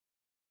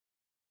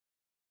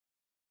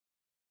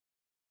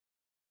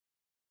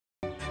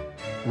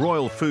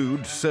Royal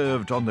food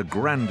served on the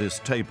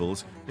grandest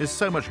tables is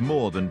so much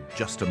more than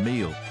just a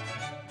meal.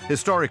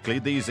 Historically,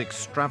 these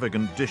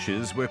extravagant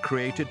dishes were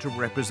created to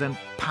represent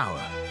power.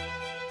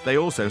 They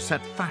also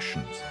set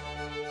fashions.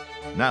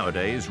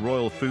 Nowadays,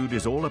 royal food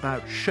is all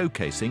about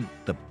showcasing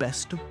the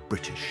best of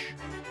British.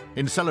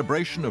 In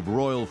celebration of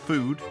royal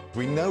food,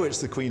 we know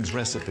it's the Queen's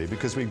recipe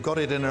because we've got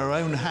it in our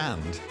own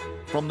hand.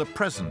 From the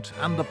present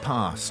and the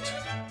past,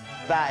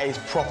 that is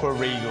proper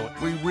regal.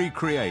 We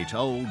recreate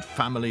old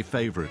family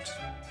favourites.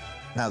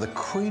 Now, the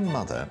Queen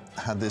Mother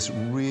had this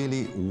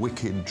really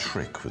wicked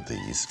trick with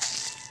these.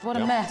 What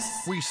a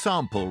mess. We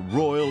sample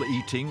royal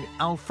eating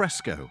al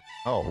fresco.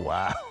 Oh,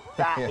 wow.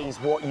 That is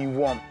what you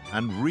want.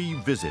 And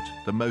revisit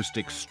the most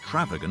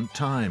extravagant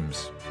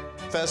times.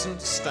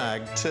 Pheasant,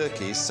 stag,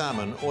 turkey,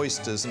 salmon,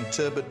 oysters and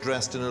turbot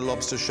dressed in a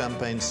lobster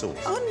champagne sauce.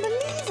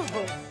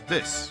 Unbelievable.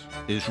 This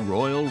is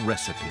Royal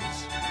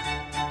Recipes.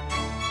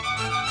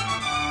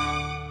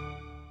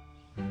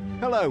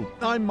 Hello,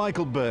 I'm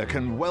Michael Buerk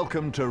and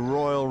welcome to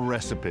Royal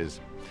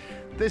Recipes.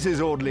 This is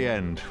Audley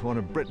End, one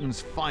of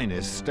Britain's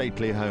finest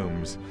stately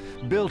homes,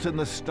 built in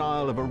the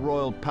style of a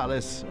royal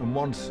palace and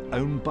once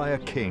owned by a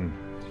king.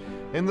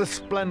 In the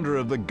splendour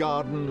of the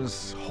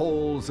gardens,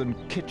 halls and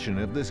kitchen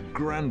of this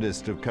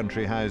grandest of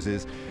country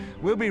houses,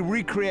 we'll be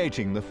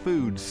recreating the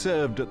food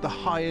served at the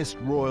highest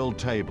royal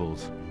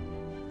tables.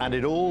 And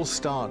it all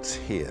starts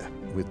here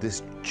with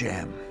this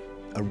gem,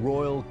 a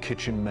royal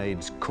kitchen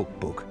maid's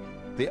cookbook,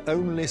 the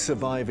only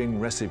surviving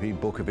recipe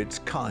book of its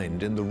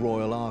kind in the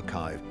Royal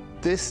Archive.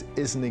 This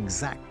is an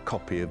exact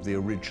copy of the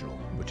original,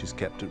 which is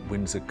kept at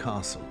Windsor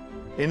Castle.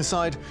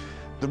 Inside,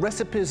 the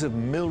recipes of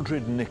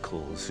Mildred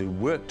Nichols, who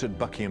worked at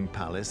Buckingham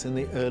Palace in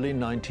the early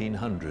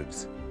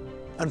 1900s.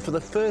 And for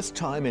the first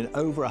time in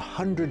over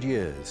 100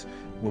 years,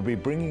 we'll be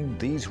bringing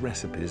these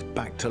recipes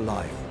back to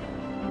life.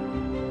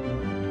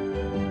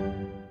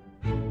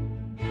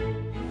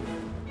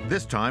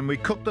 This time, we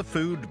cook the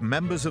food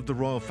members of the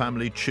royal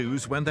family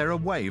choose when they're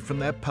away from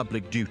their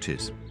public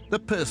duties. The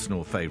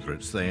personal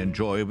favourites they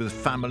enjoy with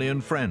family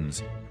and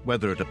friends,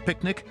 whether at a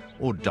picnic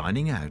or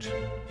dining out.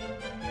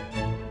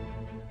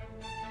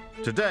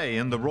 Today,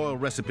 in the Royal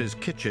Recipes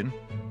kitchen,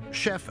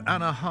 Chef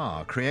Anna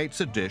Haugh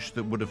creates a dish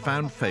that would have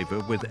found favour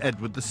with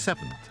Edward VII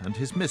and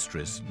his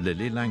mistress,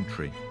 Lily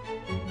Langtry.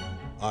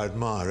 I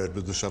admire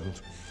Edward VII.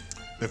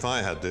 If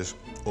I had this,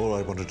 all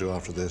I'd want to do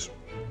after this,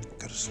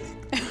 go to sleep.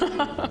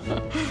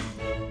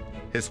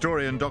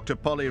 Historian Dr.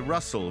 Polly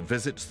Russell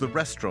visits the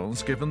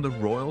restaurants given the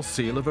royal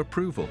seal of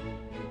approval.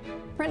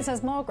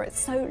 Princess Margaret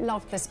so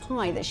loved this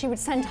pie that she would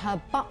send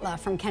her butler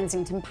from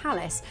Kensington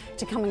Palace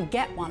to come and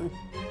get one.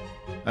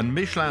 And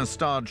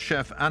Michelin-starred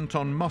chef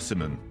Anton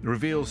Mosimann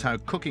reveals how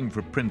cooking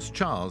for Prince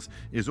Charles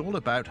is all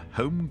about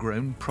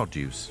homegrown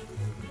produce.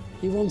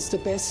 He wants the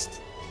best,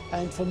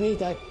 and for me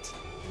that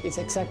is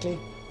exactly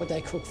what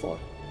I cook for,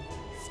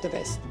 the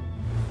best.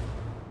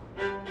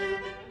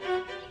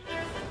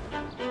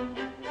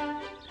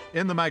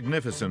 In the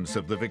magnificence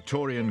of the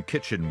Victorian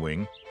kitchen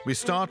wing, we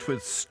start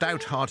with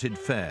stout-hearted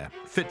fare,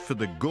 fit for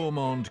the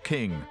gourmand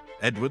king,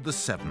 Edward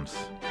VII.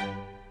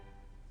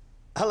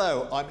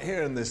 Hello, I'm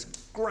here in this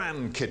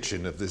grand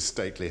kitchen of this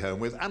stately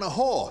home with Anna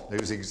Haugh,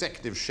 who's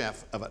executive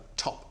chef of a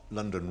top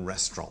London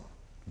restaurant.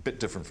 A bit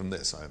different from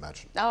this, I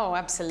imagine. Oh,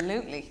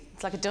 absolutely.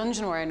 It's like a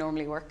dungeon where I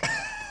normally work.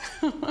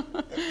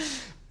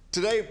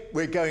 Today,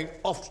 we're going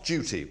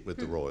off-duty with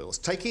the royals,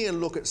 taking a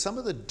look at some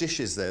of the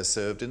dishes they're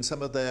served in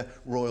some of their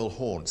royal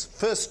haunts.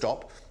 First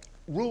stop,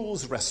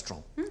 Rule's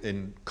Restaurant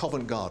in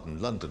Covent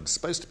Garden, London.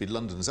 Supposed to be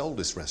London's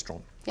oldest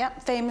restaurant. Yeah,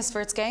 famous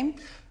for its game.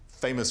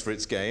 Famous for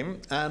its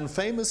game, and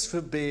famous for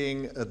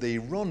being the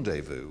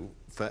rendezvous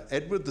for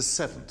Edward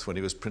VII when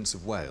he was Prince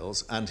of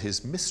Wales and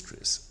his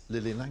mistress,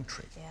 Lily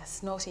Langtry.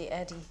 Yes, naughty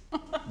Eddie.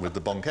 With the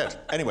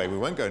banquette. Anyway, we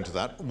won't go into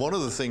that. One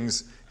of the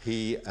things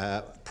he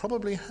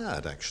probably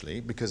had,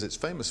 actually, because it's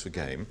famous for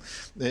game,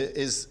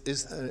 is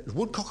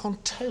woodcock on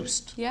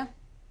toast. Yeah.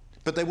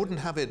 But they wouldn't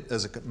have it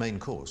as a main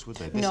course, would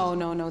they?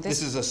 No.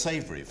 This is a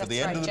savoury for the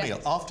end of the meal,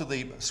 after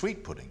the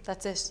sweet pudding.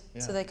 That's it.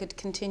 Yeah. So they could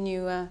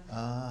continue...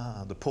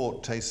 the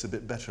port tastes a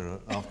bit better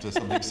after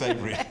something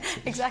savoury.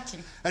 Exactly.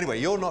 Anyway,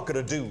 you're not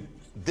going to do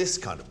this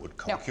kind of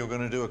woodcock. No. You're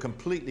going to do a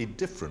completely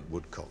different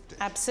woodcock dish.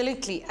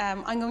 Absolutely.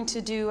 I'm going to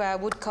do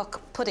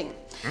woodcock pudding.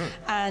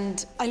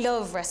 And I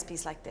love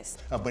recipes like this.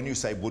 And when you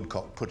say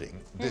woodcock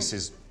pudding, this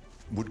is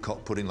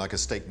woodcock pudding like a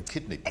steak and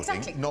kidney pudding,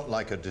 Exactly. not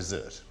like a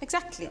dessert.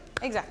 Exactly.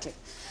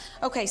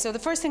 OK, so the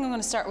first thing I'm going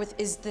to start with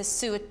is the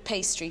suet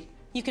pastry.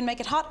 You can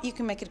make it hot, you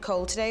can make it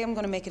cold. Today I'm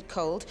going to make it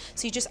cold.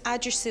 So you just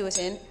add your suet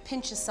in,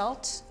 pinch of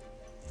salt,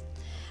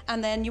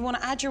 and then you want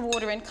to add your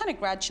water in kind of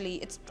gradually.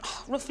 It's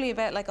roughly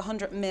about like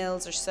 100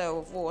 mils or so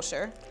of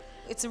water.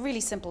 It's a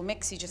really simple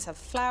mix. You just have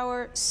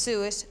flour,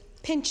 suet,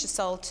 pinch of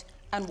salt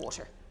and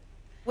water.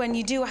 When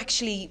you do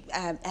actually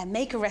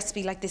make a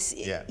recipe like this,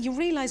 you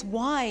realise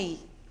why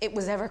it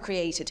was ever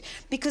created,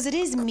 because it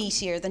is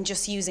meatier than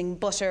just using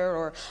butter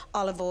or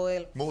olive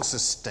oil. More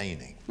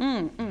sustaining.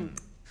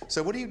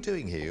 So what are you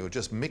doing here? You're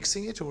just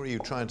mixing it, or are you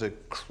trying to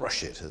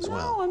crush it as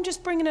well? No, I'm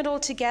just bringing it all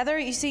together.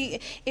 You see,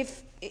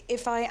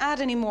 if I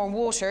add any more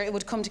water, it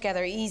would come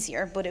together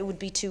easier, but it would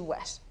be too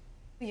wet.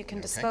 You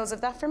can dispose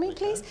of that for me,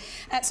 please.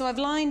 So I've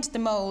lined the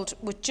mould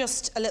with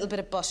just a little bit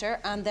of butter,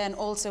 and then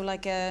also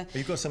like a...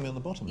 You've got something on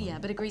the bottom? Yeah, a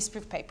bit of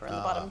greaseproof paper on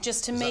the bottom,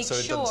 just to Is that make so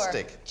it doesn't sure,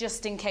 stick?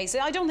 just in case.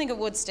 I don't think it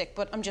would stick,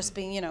 but I'm just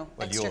being, you know,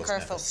 Well, extra yours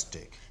careful. never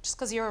stick. Just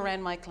because you're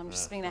around, Michael, I'm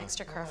just being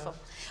extra careful.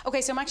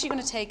 Okay, so I'm actually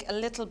going to take a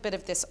little bit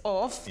of this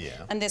off,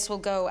 and this will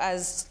go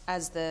as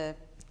the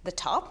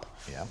top.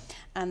 Yeah.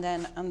 And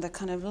then on the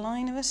kind of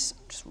line of it,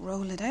 just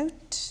roll it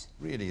out.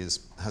 Really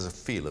has a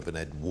feel of an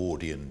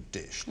Edwardian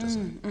dish,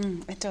 doesn't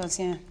it? It does,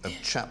 yeah. Of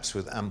chaps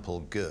with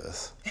ample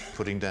girth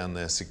putting down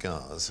their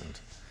cigars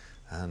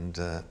and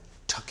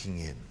tucking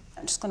in.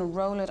 I'm just going to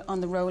roll it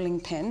on the rolling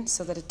pin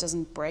so that it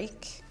doesn't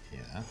break.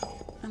 Yeah.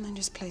 And then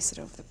just place it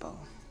over the bowl.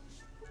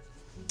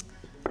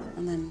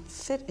 And then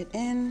fit it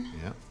in.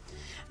 Yeah.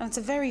 And it's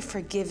a very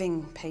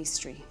forgiving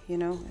pastry, you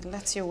know. It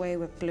lets you away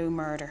with blue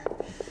murder.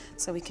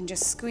 So we can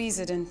just squeeze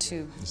it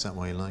into... Is that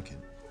why you like it?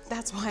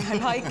 That's why I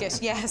like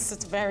it, yes.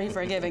 It's very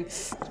forgiving.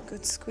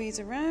 Good squeeze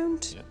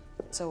around. Yeah.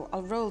 So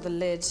I'll roll the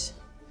lid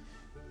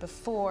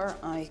before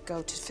I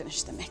go to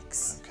finish the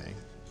mix. Okay.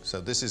 So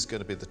this is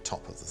going to be the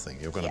top of the thing.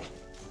 You're going to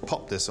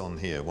pop this on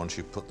here once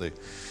you put the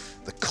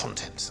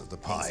contents of the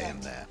pie in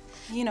there.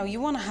 You know,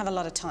 you want to have a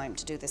lot of time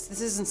to do this.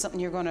 This isn't something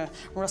you're going to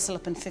rustle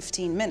up in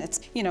 15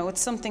 minutes. You know,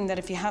 it's something that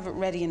if you have it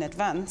ready in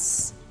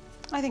advance,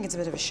 I think it's a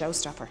bit of a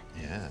showstopper.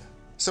 Yeah.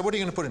 So what are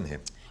you going to put in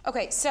here?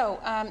 Okay, so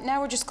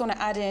now we're just going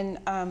to add in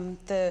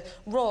the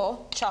raw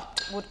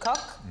chopped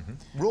woodcock.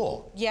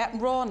 Raw? Yeah,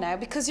 raw now,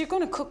 because you're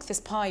going to cook this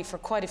pie for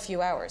quite a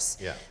few hours.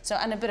 Yeah. So,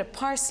 and a bit of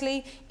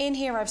parsley. In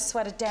here I've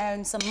sweated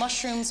down some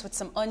mushrooms with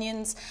some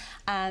onions,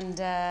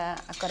 and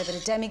I've got a bit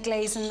of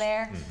demi-glaze in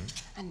there.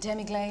 And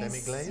demi-glaze.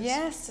 Demi-glaze?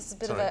 Yes, it's a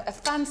bit of a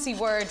fancy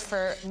word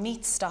for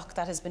meat stock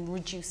that has been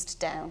reduced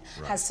down.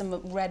 Right. Has some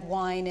red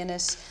wine in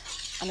it,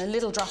 and a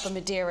little drop of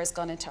Madeira has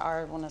gone into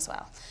our one as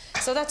well.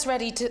 So that's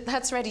ready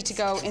to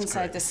go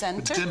inside the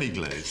centre. The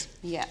demi-glaze.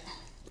 Yeah.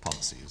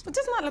 Poncy, isn't But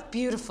doesn't that look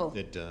beautiful?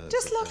 It does.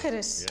 Just look at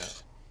it. Yeah.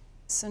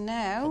 So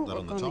now Put that we're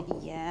on the going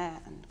top. to,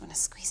 I'm going to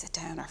squeeze it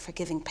down. Our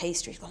forgiving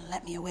pastry is going to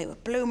let me away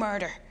with blue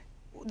murder.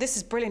 This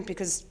is brilliant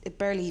because it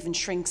barely even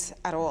shrinks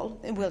at all.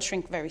 It will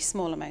shrink a very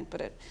small amount,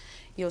 but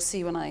you'll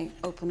see when I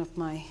open up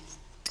my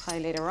pie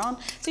later on.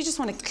 So you just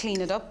want to clean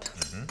it up,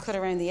 cut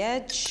around the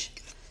edge.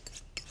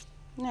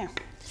 Now.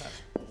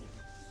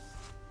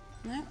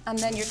 No. And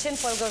then your tin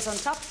foil goes on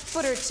top,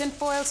 buttered tin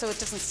foil so it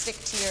doesn't stick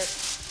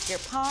to your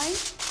pie.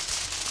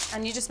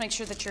 And you just make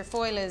sure that your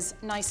foil is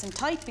nice and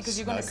tight because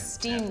you're going to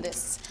steam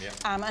this. Yeah.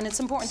 And it's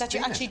important that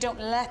you Steam it. actually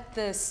don't let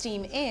the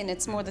steam in.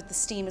 It's more that the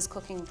steam is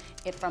cooking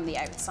it from the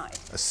outside.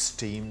 A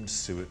steamed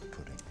suet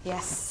pudding.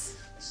 Yes.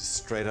 This is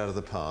straight out of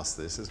the past,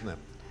 this, isn't it?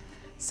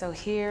 So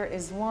here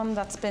is one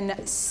that's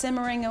been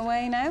simmering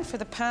away now for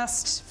the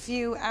past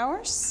few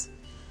hours.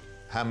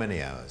 How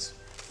many hours?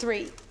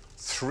 3.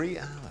 3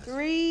 hours?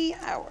 3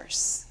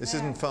 hours. This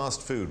isn't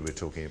fast food we're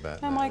talking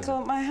about Now, now, is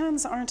Michael, my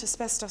hands aren't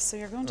asbestos, so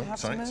you're going to have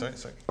to move.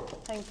 Sorry.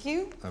 Thank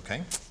you.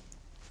 Okay.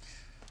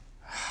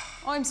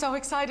 Oh, I'm so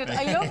excited.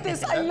 I love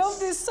this. I love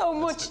this so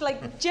much.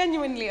 Like,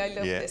 genuinely, I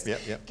love this.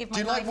 Give Do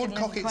you my like knife a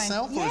woodcock little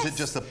itself, coin. or is it Yes.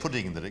 just the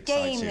pudding that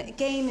excites you?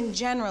 Game in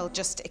general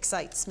just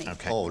excites me.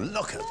 Okay. Oh,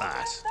 look at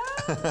that.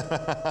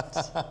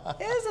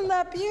 Isn't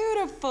that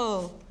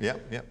beautiful?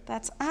 Yep.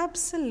 That's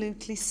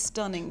absolutely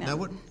stunning now. Now,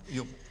 what?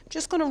 You're...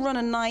 Just going to run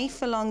a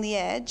knife along the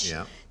edge,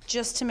 Yeah.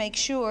 just to make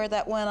sure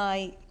that when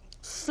I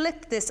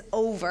flip this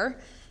over,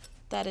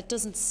 that it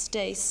doesn't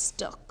stay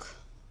stuck.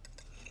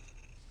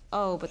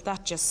 Oh, but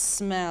that just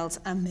smells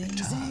amazing. It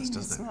does, doesn't it?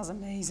 It smells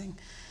amazing.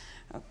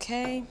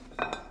 Okay.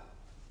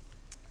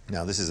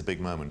 Now, this is a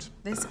big moment.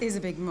 This is a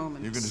big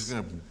moment. You're just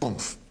going to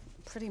boomf.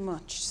 Pretty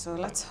much. So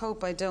let's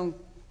hope I don't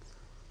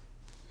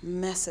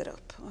mess it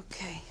up.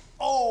 Okay.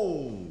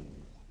 Oh!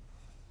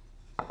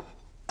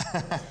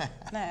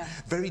 Now.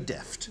 Very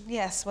deft.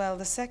 Yes, well,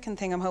 the second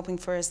thing I'm hoping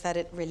for is that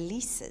it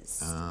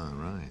releases. Ah,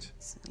 right.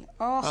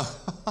 Oh.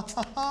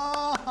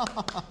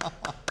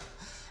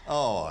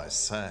 Oh, I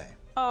say.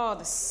 Oh,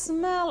 the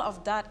smell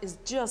of that is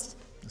just...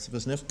 Let's have a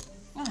sniff.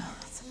 Oh,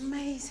 it's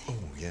amazing.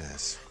 Oh,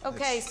 yes.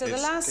 Okay, so the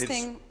last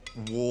thing...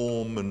 It's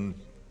warm and...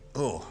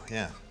 Oh,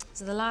 yeah.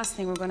 So the last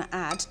thing we're going to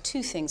add,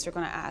 2 things we're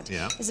going to add,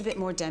 is a bit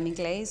more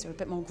demi-glaze or a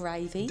bit more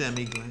gravy.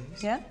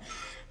 Demi-glaze? Yeah.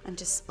 And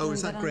just Oh,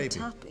 is spoon that on gravy? the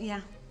top.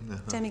 Yeah.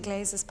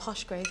 Demi-glaze is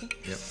posh gravy.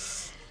 Yep.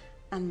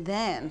 And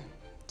then,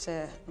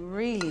 to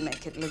really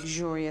make it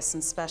luxurious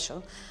and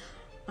special,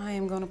 I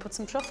am going to put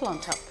some truffle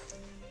on top.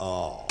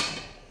 Oh.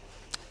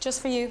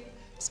 Just for you.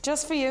 It's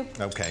just for you.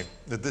 Okay.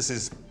 This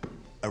is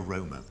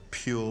aroma.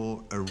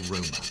 Pure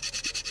aroma.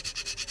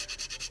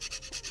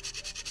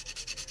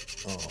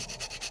 Oh.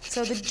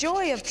 So the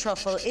joy of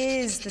truffle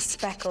is the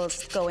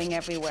speckles going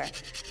everywhere.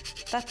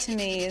 That to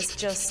me is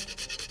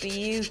just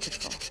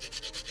beautiful.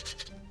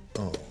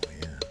 Oh,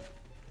 yeah.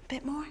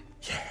 Bit more?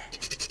 Yeah.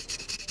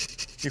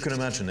 You can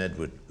imagine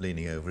Edward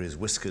leaning over, his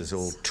whiskers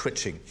all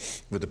twitching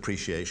with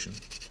appreciation.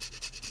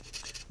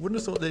 Wouldn't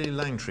have thought Lily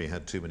Langtry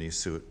had too many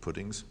suet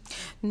puddings.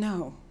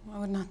 No, I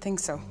would not think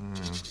so.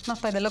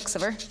 Not by the looks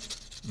of her.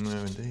 No,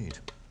 indeed.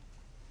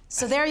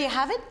 So there you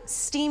have it,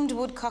 steamed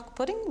woodcock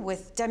pudding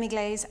with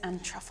demi-glace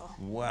and truffle.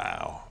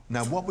 Wow.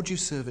 Now, what would you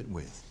serve it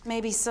with?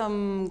 Maybe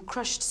some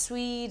crushed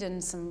swede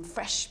and some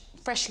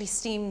freshly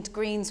steamed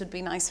greens would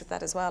be nice with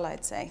that as well,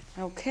 I'd say.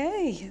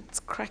 Okay, let's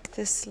crack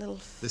this little...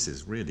 This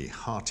is really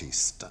hearty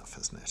stuff,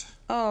 isn't it?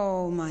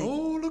 Oh, my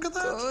Oh, look at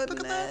that. goodness. Look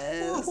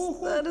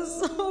at that. That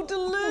is so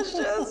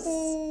delicious.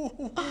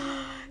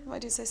 If I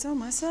do say so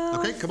myself.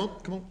 OK, come on,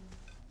 come on.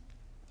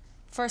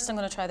 First, I'm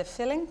going to try the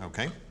filling.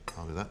 OK,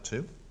 I'll do that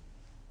too.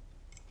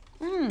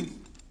 I'm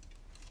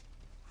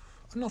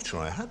not sure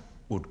I had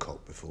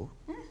woodcock before.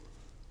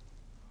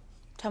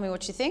 Tell me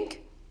what you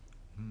think.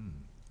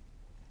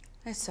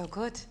 It's so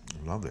good.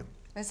 Lovely.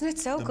 Isn't it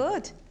so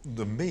good?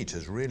 The meat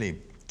is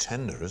really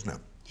tender, isn't it?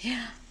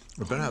 Yeah.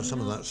 We better have some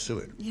of that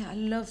suet. Yeah, I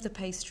love the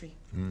pastry.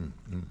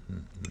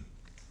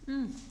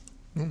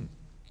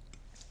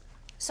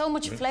 So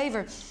much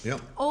flavour. Yeah.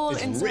 All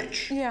it's inside.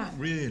 rich. Yeah.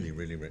 Really,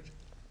 really rich.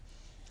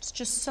 It's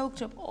just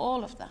soaked up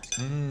all of that.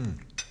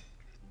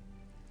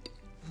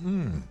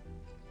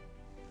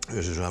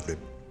 This is lovely.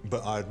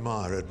 But I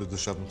admire Edward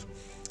VII.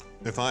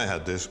 If I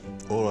had this,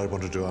 all I'd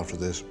want to do after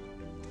this,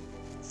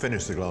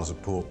 finish the glass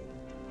of port,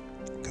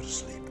 go to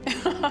sleep.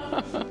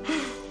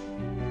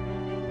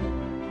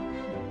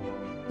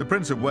 The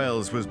Prince of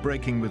Wales was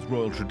breaking with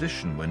royal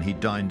tradition when he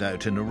dined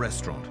out in a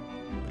restaurant,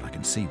 but I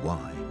can see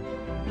why.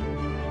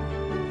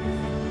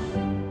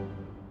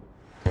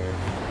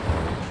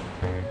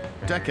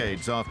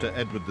 Decades after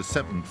Edward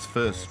VII's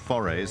first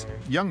forays,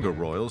 younger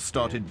royals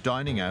started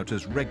dining out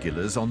as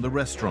regulars on the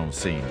restaurant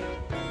scene.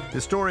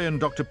 Historian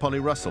Dr. Polly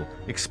Russell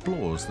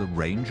explores the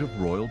range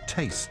of royal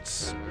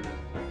tastes.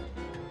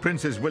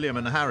 Princes William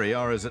and Harry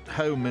are as at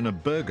home in a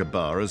burger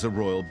bar as a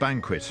royal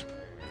banquet.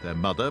 Their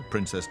mother,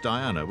 Princess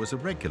Diana, was a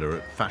regular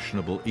at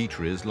fashionable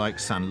eateries like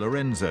San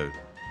Lorenzo,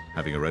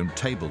 having her own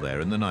table there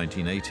in the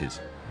 1980s.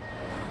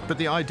 But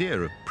the idea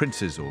of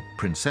princes or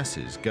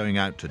princesses going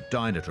out to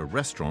dine at a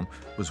restaurant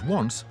was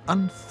once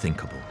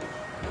unthinkable.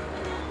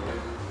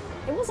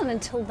 It wasn't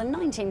until the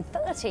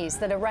 1930s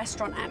that a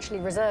restaurant actually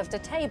reserved a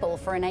table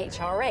for an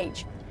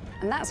HRH,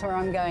 and that's where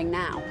I'm going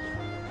now.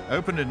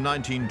 Opened in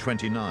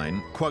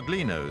 1929,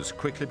 Quaglino's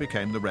quickly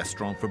became the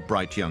restaurant for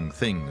bright young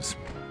things.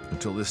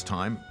 Until this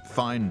time,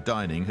 fine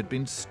dining had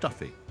been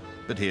stuffy.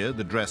 But here,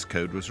 the dress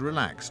code was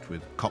relaxed,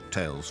 with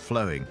cocktails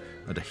flowing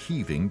and a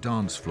heaving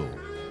dance floor.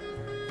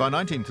 By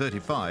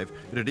 1935,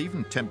 it had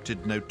even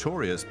tempted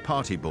notorious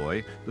party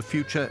boy, the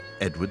future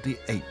Edward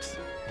VIII.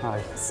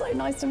 Hi. So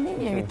nice to meet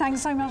you.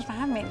 Thanks so much for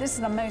having me. This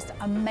is the most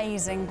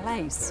amazing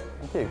place.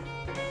 Thank you.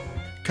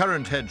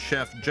 Current head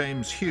chef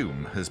James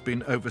Hume has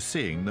been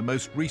overseeing the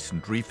most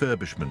recent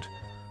refurbishment.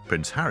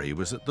 Prince Harry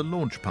was at the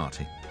launch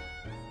party.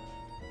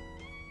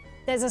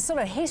 There's a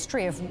sort of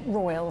history of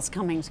royals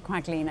coming to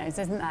Quaglino's,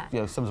 isn't there?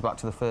 Yeah, it comes back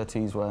to the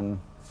 30s when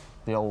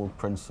the old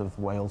Prince of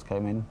Wales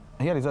came in.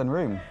 He had his own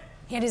room.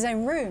 He had his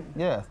own room.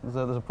 Yeah,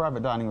 there's a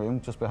private dining room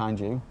just behind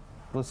you.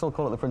 We'll still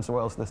call it the Prince of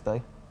Wales to this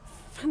day.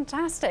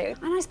 Fantastic.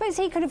 And I suppose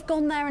he could have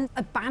gone there and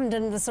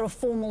abandoned the sort of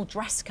formal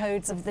dress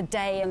codes of the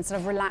day and sort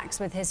of relaxed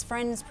with his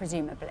friends,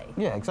 presumably.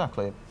 Yeah,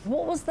 exactly.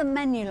 What was the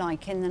menu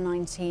like in the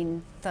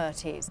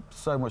 1930s?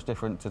 So much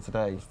different to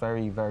today. It's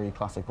very, very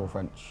classical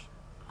French.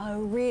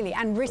 Oh, really?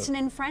 And written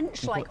in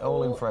French? Like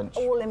all in French.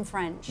 All in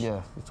French?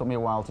 Yeah, it took me a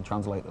while to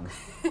translate them.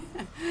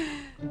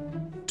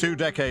 2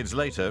 decades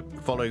later,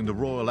 following the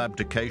royal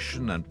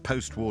abdication and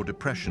post-war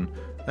depression,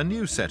 a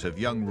new set of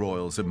young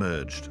royals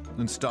emerged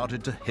and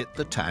started to hit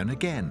the town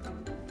again.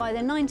 By the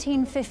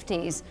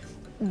 1950s,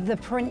 the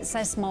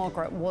Princess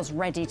Margaret was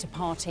ready to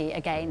party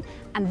again,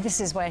 and this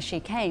is where she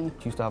came.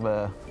 She used to have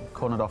a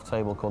cornered-off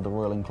table called the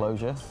Royal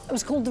Enclosure. It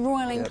was called the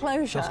Royal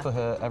Enclosure? Just for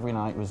her, every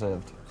night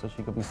reserved, so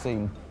she could be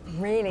seen.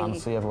 Really? And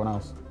see everyone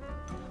else.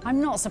 I'm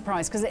not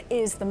surprised, because it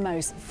is the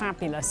most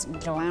fabulous,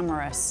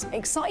 glamorous,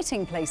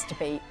 exciting place to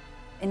be.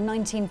 In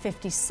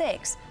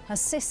 1956, her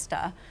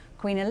sister,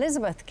 Queen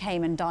Elizabeth,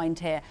 came and dined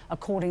here,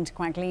 according to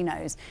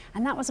Quaglino's,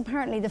 and that was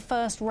apparently the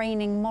first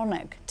reigning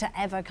monarch to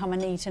ever come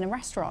and eat in a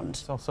restaurant.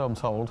 So I'm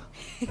told.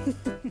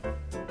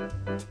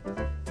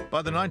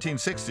 By the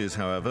 1960s,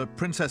 however,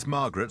 Princess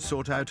Margaret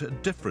sought out a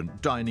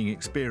different dining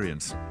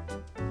experience.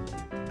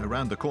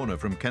 Around the corner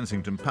from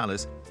Kensington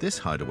Palace, this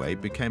hideaway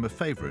became a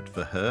favourite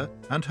for her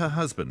and her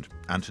husband,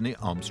 Anthony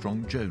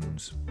Armstrong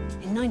Jones.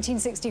 In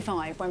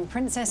 1965, when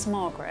Princess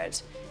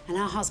Margaret and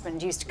her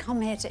husband used to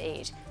come here to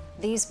eat,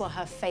 these were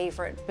her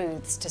favourite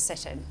booths to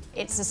sit in.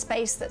 It's a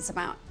space that's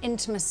about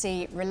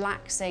intimacy,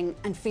 relaxing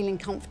and feeling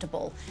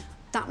comfortable.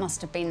 That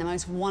must have been the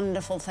most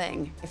wonderful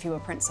thing if you were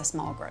Princess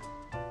Margaret.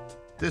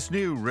 This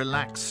new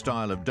relaxed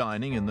style of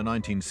dining in the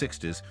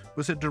 1960s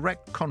was a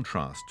direct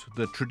contrast to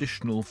the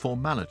traditional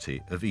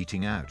formality of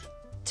eating out.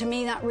 To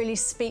me, that really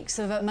speaks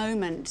of a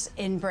moment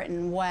in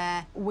Britain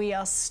where we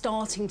are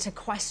starting to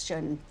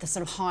question the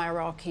sort of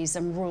hierarchies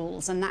and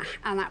rules, and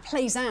that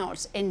plays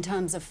out in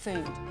terms of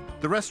food.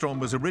 The restaurant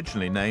was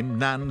originally named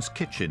Nan's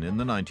Kitchen in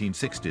the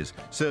 1960s,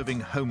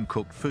 serving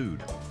home-cooked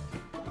food.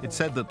 It's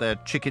said that their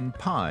chicken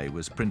pie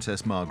was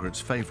Princess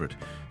Margaret's favourite,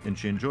 and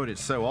she enjoyed it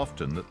so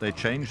often that they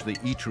changed the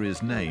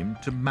eatery's name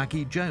to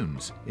Maggie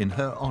Jones in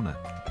her honour.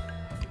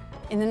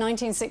 In the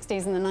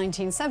 1960s and the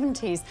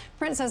 1970s,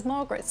 Princess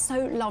Margaret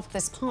so loved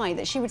this pie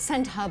that she would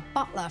send her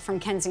butler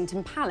from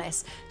Kensington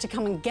Palace to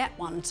come and get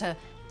one to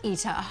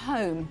eat at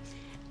home.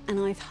 And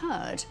I've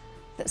heard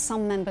that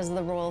some members of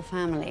the royal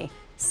family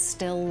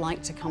still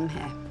like to come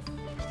here.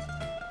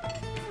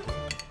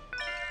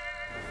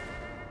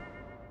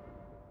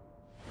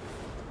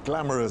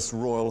 Glamorous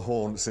royal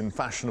haunts in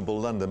fashionable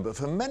London, but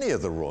for many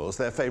of the royals,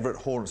 their favourite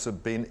haunts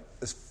have been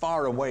as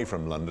far away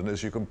from London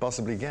as you can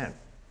possibly get.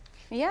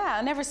 Yeah,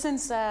 and ever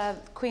since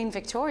Queen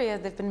Victoria,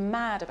 they've been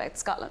mad about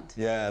Scotland.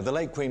 Yeah, the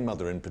late Queen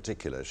Mother in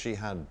particular, she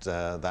had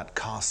that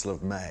Castle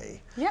of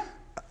May. Yeah.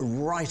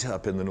 Right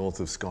up in the north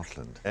of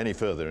Scotland. Any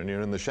further and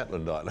you're in the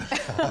Shetland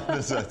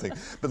Islands, I think.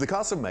 But the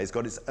Castle of May's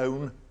got its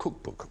own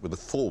cookbook with a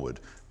foreword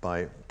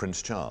by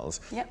Prince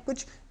Charles,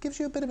 which gives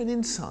you a bit of an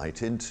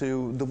insight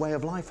into the way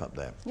of life up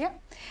there. Yeah.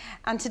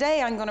 And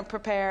today I'm going to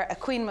prepare a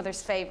Queen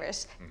Mother's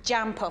favourite,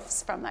 jam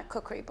puffs from that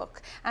cookery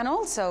book. And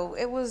also,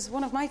 it was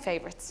one of my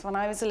favourites when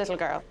I was a little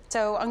girl.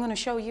 So I'm going to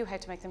show you how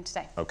to make them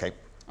today. OK.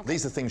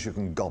 These are things you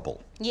can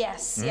gobble.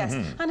 Yes, yes.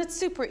 And it's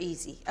super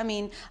easy. I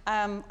mean,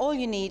 all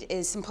you need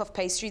is some puff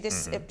pastry.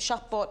 This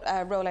shop-bought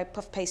roll-out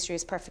puff pastry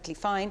is perfectly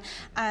fine.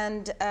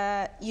 And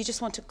you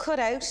just want to cut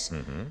out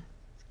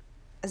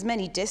as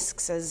many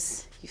discs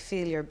as you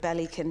feel your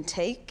belly can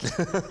take.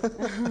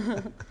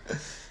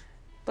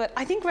 But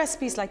I think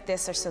recipes like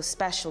this are so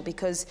special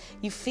because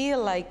you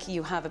feel like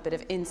you have a bit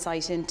of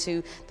insight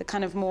into the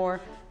kind of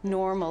more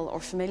normal or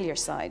familiar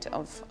side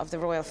of the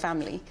royal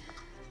family.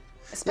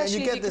 Especially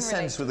you get the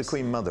sense with the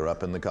Queen Mother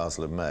up in the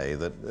Castle of May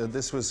that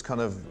this was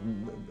kind of,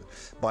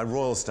 by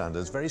royal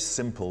standards, very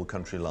simple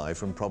country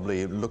life, and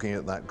probably looking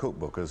at that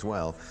cookbook as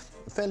well,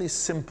 fairly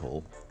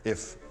simple,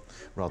 if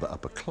rather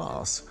upper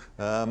class,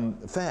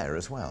 fare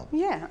as well.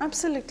 Yeah,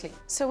 absolutely.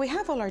 So we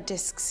have all our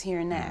discs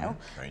here now,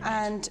 very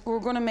nice. And we're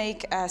going to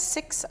make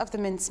 6 of the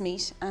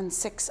mincemeat and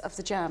 6 of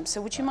the jam.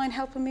 So would you mind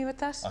helping me with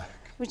that?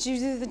 Would you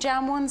do the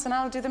jam ones and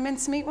I'll do the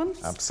mincemeat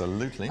ones?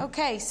 Absolutely.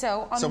 OK,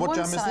 so on what one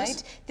jam side,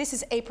 is this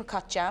is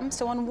apricot jam.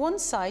 So on one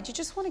side, you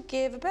just want to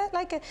give about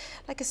like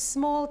a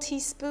small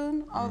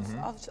teaspoon of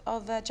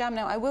jam.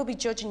 Now, I will be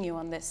judging you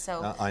on this,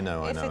 so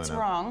if it's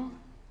wrong,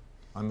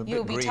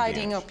 you'll be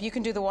tidying up. You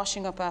can do the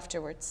washing up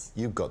afterwards.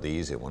 You've got the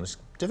easier one. It's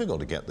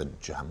difficult to get the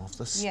jam off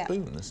the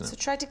spoon, isn't it? So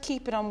try to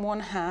keep it on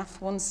one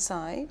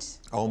side.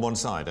 Oh, on one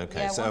side, OK.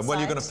 Yeah, so, well,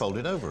 you're going to fold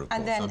it over, of course,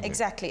 and then,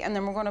 exactly. And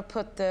then we're going to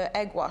put the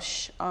egg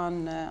wash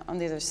on the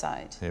other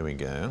side. Here we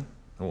go.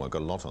 Oh, I've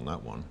got a lot on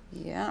that one.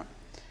 Yeah.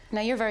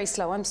 Now, you're very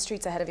slow. I'm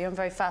streets ahead of you. I'm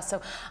very fast.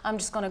 So I'm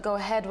just going to go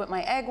ahead with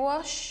my egg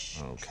wash.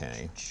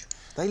 OK.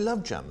 They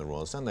love jam, the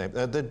royals, don't they?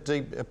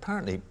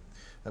 Apparently,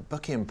 at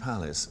Buckingham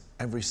Palace,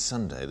 every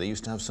Sunday, they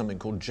used to have something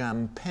called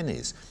jam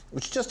pennies,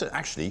 which is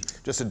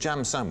just a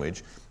jam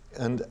sandwich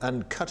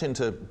and cut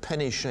into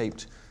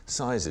penny-shaped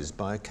sizes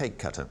by a cake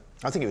cutter.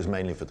 I think it was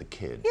mainly for the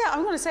kids. Yeah,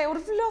 I'm going to say I would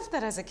have loved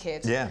that as a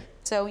kid. Yeah.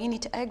 So you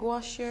need to egg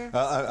wash your...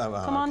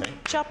 Come on, okay.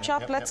 chop,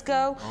 chop, let's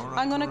go. Right,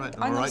 I'm going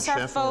to start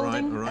chef,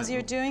 folding as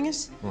you're doing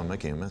it. Well, I'm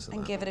making a mess of that.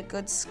 And give it a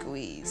good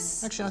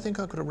squeeze. Actually, I think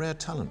I've got a rare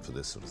talent for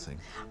this sort of thing.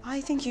 I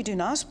think you do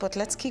not, but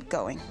let's keep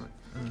going.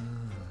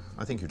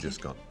 I think you've just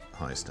got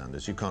high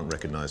standards. You can't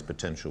recognise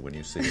potential when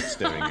you see it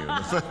staring you in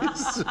the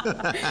face.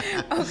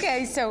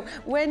 OK, so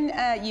when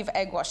you've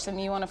egg washed them,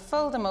 you want to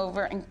fold them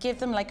over and give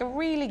them like a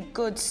really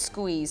good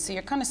squeeze. So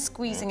you're kind of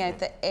squeezing out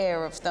the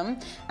air of them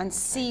and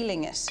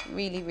sealing it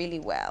really, really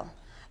well.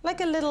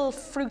 Like a little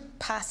fruit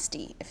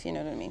pasty, if you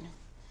know what I mean.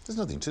 There's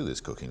nothing to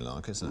this cooking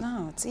lark, is there?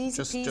 No, it's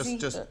easy peasy.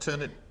 Just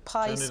turn it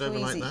over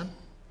like that?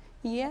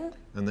 Yeah.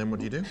 And then what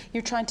do you do?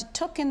 You're trying to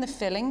tuck in the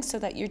filling so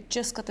that you've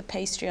just got the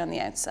pastry on the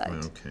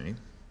outside. OK.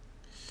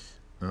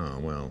 Oh,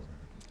 well,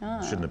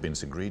 shouldn't have been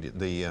so greedy.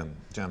 The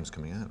jam's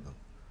coming out, though.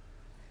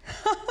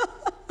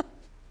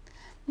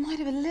 Might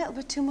have a little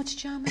bit too much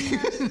jam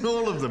in there.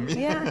 All of them,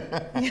 yeah.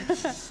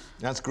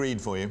 That's greed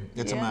for you.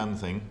 It's a man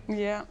thing.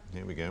 Yeah.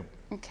 Here we go.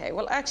 OK,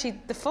 well, actually,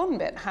 the fun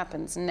bit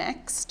happens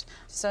next.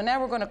 So now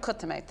we're going to cut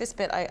them out. This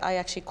bit I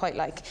actually quite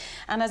like.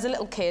 And as a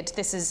little kid,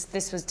 this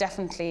was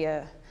definitely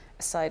a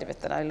side of it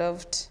that I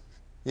loved.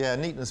 Yeah,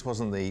 neatness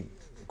wasn't the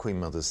Queen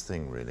Mother's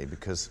thing, really,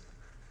 because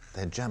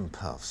they're jam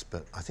puffs,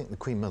 but I think the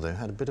Queen Mother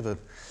had a bit of a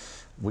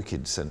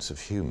wicked sense of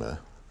humour.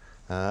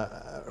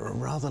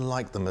 Rather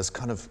like them as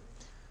kind of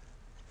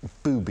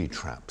booby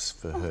traps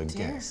for her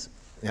guests.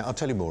 Yeah, I'll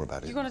tell you more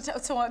about it. You're going to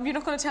so you're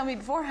not going to tell me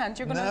beforehand.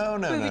 You're going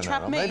to booby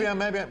trap me. Maybe I'm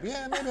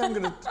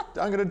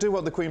going to do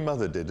what the Queen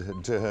Mother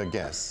did to her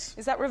guests.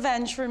 Is that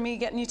revenge for me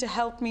getting you to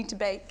help me to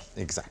bake?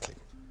 Exactly.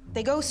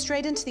 They go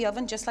straight into the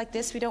oven, just like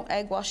this. We don't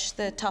egg wash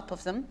the top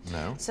of them.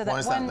 No. So Why that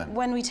is that, then?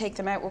 when we take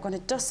them out, we're going to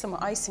dust them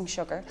with icing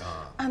sugar,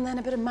 and then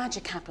a bit of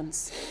magic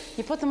happens.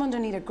 You put them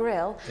underneath a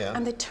grill,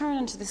 and they turn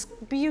into this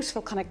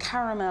beautiful kind of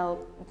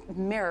caramel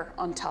mirror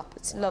on top.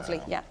 It's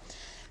lovely, yeah.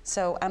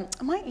 So I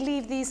might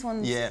leave these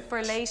ones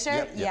for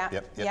later. Yep.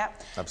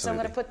 Absolutely. So I'm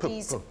going to put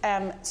these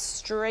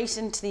straight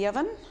into the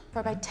oven for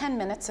about 10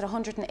 minutes at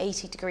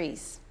 180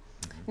 degrees.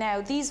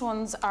 Now, these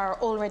ones are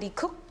already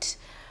cooked,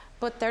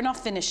 but they're not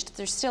finished.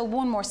 There's still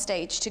one more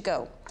stage to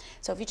go.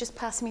 So if you just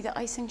pass me the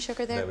icing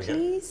sugar there,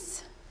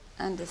 please,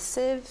 and the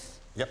sieve.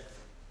 Yep.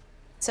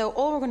 So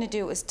all we're going to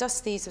do is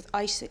dust these with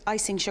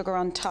icing sugar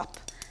on top.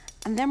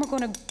 And then we're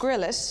going to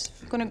grill it.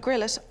 We're going to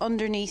grill it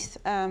underneath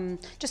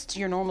just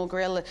your normal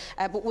grill,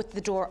 but with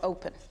the door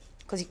open.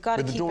 Because you've got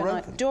to keep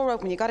an door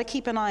open. You've got to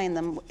keep an eye on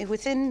them.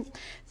 Within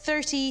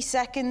 30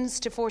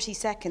 seconds to 40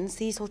 seconds,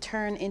 these will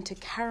turn into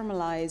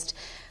caramelized,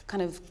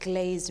 kind of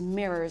glazed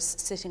mirrors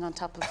sitting on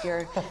top of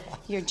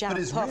your jam But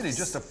it's puffs. really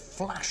just a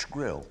flash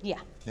grill. Yeah,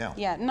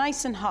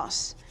 nice and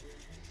hot.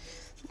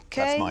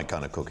 Okay. That's my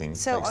kind of cooking.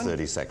 So Takes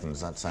 30 seconds.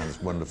 That sounds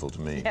wonderful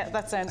to me. Yeah,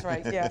 that sounds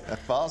right, yeah.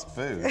 Fast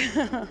food.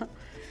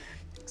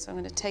 So I'm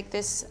going to take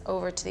this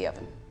over to the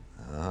oven.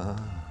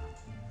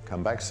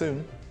 Come back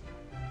soon.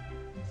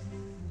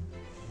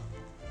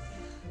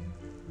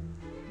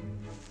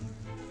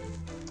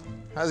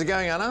 How's it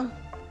going, Anna?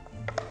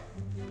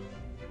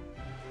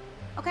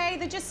 OK,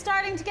 they're just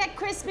starting to get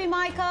crispy,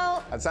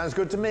 Michael. That sounds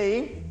good to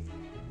me.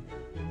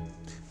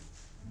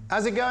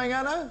 How's it going,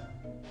 Anna?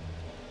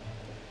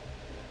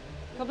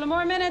 Couple of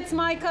more minutes,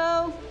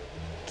 Michael.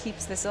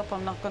 Keeps this up,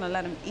 I'm not going to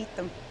let him eat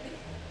them.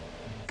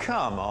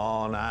 Come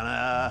on,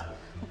 Anna.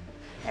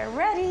 They're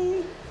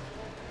ready.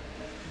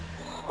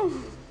 Oh.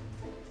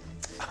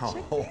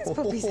 Check these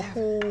puppies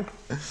out.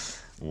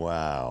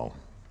 Wow.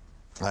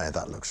 Hey,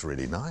 that looks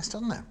really nice,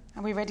 doesn't it?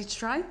 Are we ready to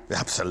try?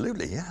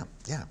 Absolutely, yeah.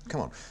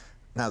 Come on.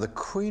 Now, the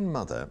Queen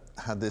Mother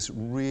had this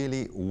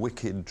really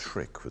wicked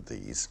trick with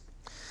these.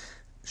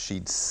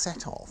 She'd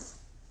set off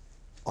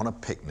on a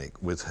picnic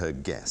with her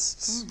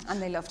guests.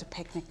 And they loved a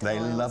picnic. They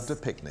loved a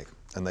picnic.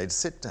 And they'd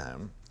sit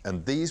down,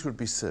 and these would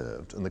be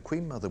served, and the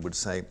Queen Mother would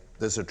say,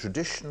 there's a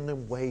traditional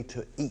way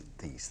to eat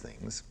these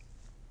things.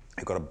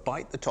 You've got to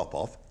bite the top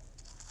off.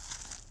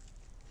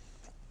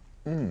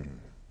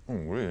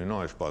 Really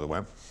nice, by the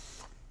way.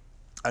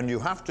 And you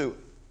have to,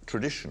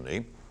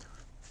 traditionally,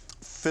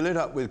 fill it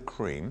up with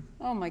cream.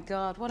 Oh, my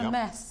God, what a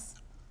mess.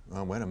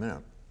 Oh, wait a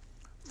minute.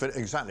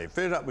 Exactly,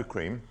 fill it up with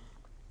cream,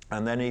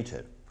 and then eat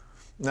it.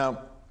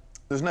 Now,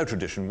 there's no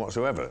tradition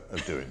whatsoever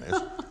of doing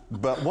this,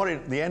 but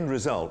the end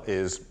result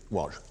is,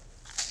 watch.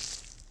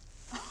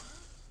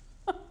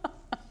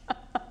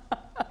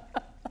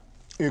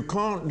 You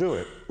can't do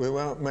it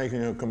without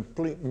making a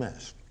complete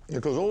mess.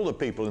 Because all the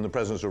people in the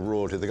presence of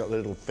royalty, they've got their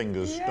little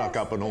fingers stuck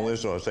up and all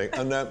this sort of thing.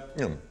 And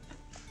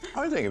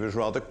I think it was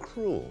rather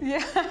cruel.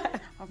 Yeah.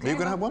 Okay, are you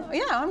going to have one?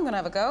 Yeah, I'm going to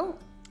have a go.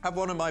 Have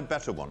one of my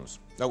better ones.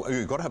 Oh,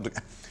 you've got to have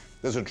the...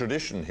 There's a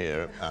tradition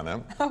here,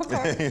 Anna.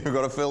 Okay. You've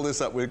got to fill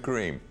this up with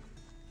cream.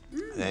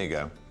 There you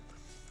go.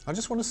 I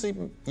just want to see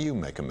you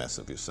make a mess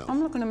of yourself. I'm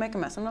not going to make a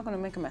mess. I'm not going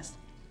to make a mess.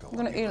 I'm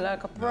going to eat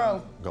like a pro.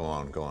 No. Go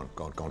on. Go on.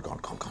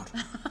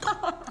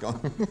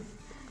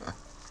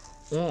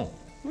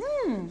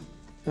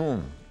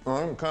 I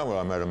don't care whether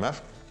I made a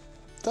mess.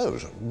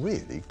 Those are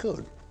really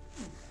good.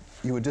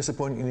 You were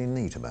disappointingly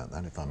neat about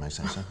that, if I may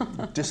say so.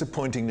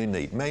 Disappointingly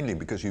neat, mainly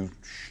because you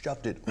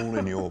shoved it all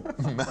in your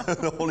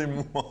mouth, all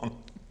in one.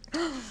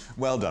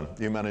 Well done.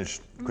 You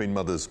managed Queen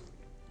Mother's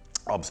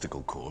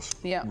obstacle course.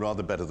 Yeah.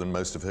 Rather better than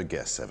most of her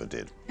guests ever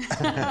did.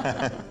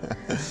 I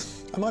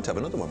might have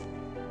another one.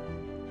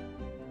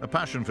 A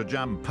passion for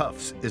jam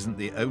puffs isn't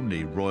the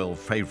only royal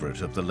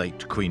favourite of the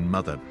late Queen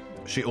Mother.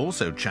 She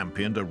also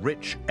championed a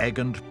rich egg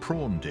and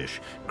prawn dish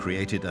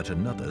created at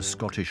another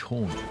Scottish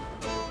haunt.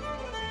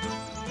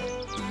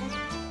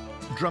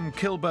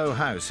 Drumkilbo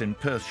House in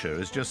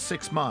Perthshire is just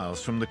 6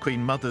 miles from the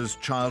Queen Mother's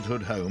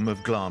childhood home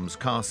of Glamis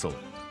Castle.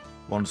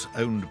 Once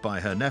owned by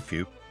her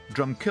nephew,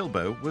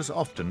 Drumkilbo was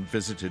often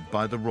visited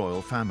by the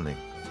royal family.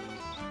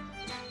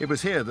 It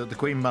was here that the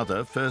Queen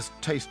Mother first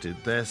tasted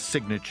their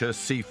signature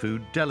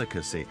seafood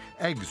delicacy,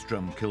 eggs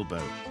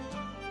Drumkilbo.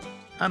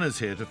 Anna's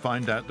here to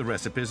find out the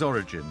recipe's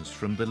origins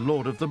from the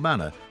Lord of the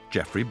Manor,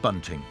 Geoffrey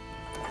Bunting.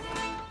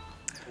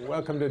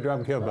 Welcome to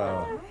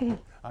Drumkilbo.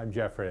 I'm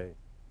Geoffrey.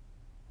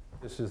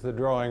 This is the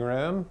drawing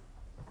room.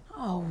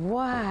 Oh,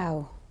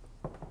 wow.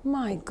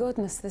 My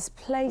goodness, this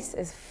place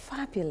is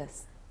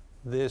fabulous.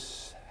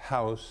 This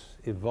house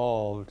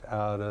evolved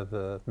out of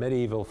a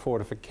medieval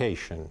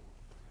fortification,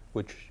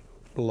 which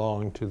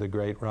belonged to the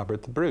great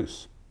Robert the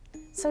Bruce.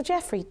 So,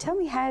 Geoffrey, tell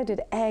me, how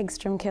did eggs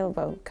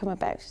Drumkilbo come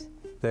about?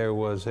 There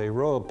was a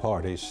royal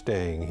party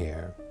staying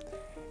here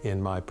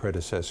in my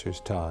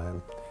predecessor's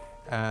time,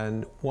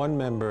 and one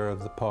member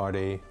of the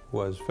party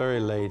was very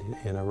late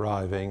in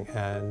arriving,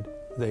 and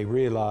they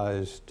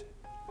realized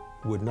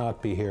would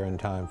not be here in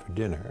time for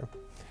dinner.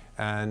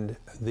 And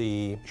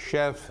the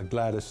chef,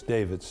 Gladys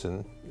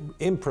Davidson,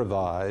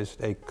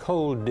 improvised a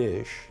cold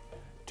dish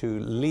to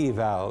leave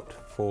out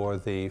for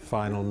the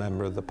final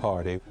member of the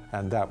party,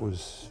 and that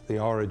was the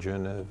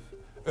origin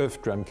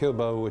of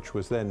Drumkilbo, which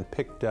was then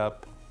picked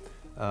up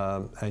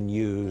and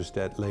used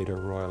at later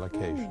royal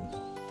occasions.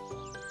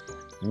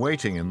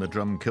 Waiting in the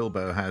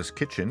Drumkilbo House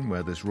kitchen,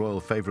 where this royal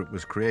favourite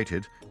was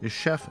created, is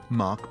chef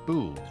Mark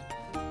Boole.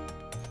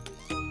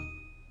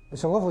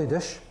 It's a lovely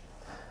dish,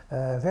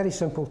 very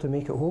simple to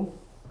make at home.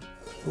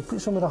 We'll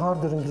put some of the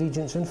harder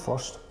ingredients in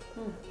first,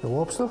 the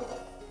lobster,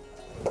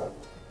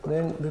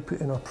 then we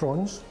put in our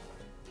prawns,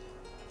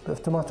 a bit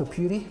of tomato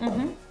puree,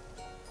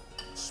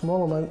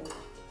 small amount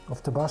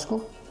of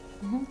Tabasco,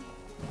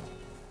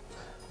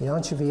 the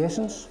anchovy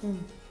essence.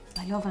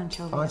 I love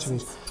anchovies.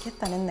 Anchovies. Get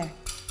that in there.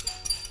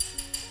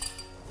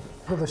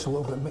 Give this a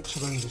little bit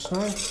mixed around just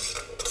now.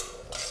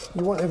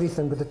 You want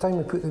everything, by the time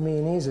we put the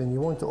mayonnaise in, you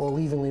want it all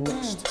evenly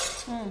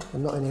mixed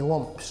and not any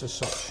lumps as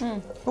such.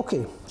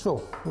 Okay,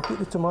 so we'll put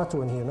the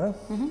tomato in here now.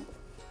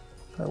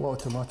 Quite a lot of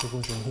tomato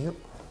goes in here.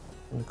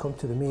 And we come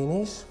to the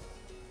mayonnaise.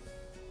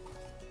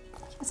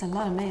 That's a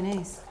lot of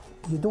mayonnaise.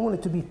 You don't want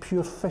it to be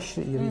pure fish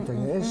that you're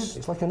eating.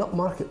 It's like an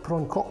upmarket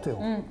prawn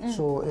cocktail.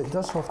 So it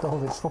does have to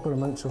have its proper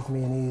amounts of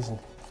mayonnaise.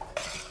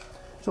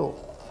 So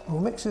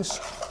we'll mix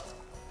this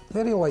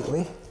very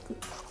lightly.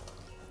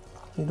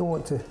 You don't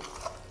want to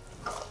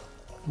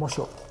mush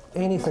up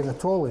anything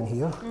at all in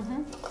here.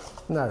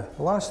 Now,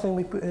 the last thing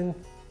we put in,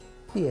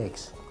 the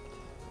eggs.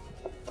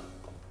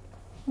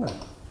 Now,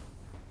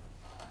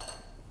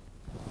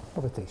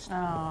 have a taste.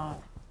 Oh.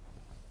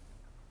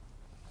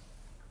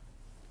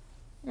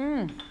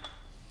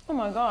 Oh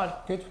my God.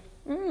 Good?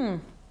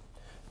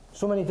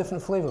 So many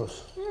different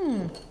flavours.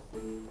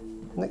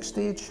 Next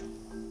stage.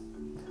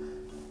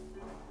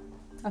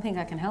 I think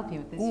I can help you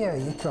with this. Yeah,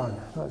 you can.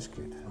 That's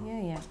good.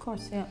 Yeah, of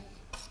course, yeah.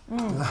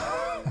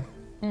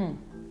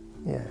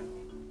 Yeah.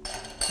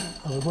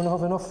 Are we going to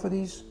have enough for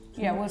these?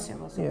 Yeah, we'll see.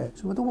 Yeah,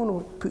 so we don't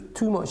want to put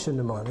too much in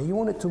the manner. You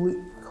want it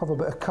to have a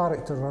bit of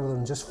character rather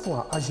than just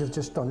flat, as you've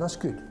just done. That's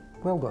good.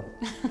 Well done.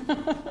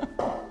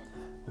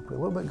 We'll put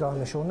a little bit of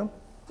garnish on them.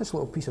 Just a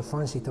little piece of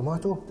fancy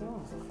tomato.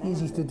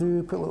 Easy to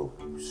do, put a little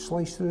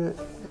slice through it.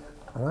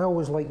 And I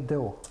always like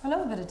dill. I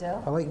love a bit of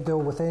dill. I like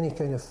dill with any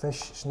kind of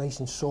fish. It's nice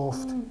and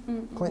soft,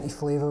 plenty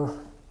flavour.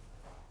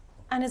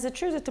 And is it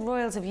true that the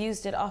royals have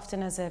used it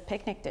often as a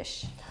picnic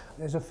dish?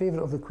 It's a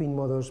favourite of the Queen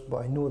Mother's, but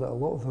I know that a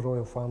lot of the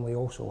royal family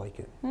also like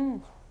it.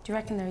 Do you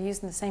reckon they're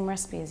using the same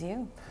recipe as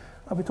you?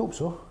 I would hope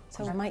so.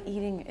 So am I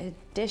eating a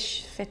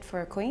dish fit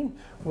for a queen?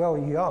 Well,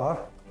 you are.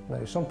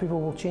 Now, some people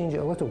will change it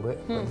a little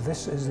bit, but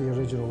this is the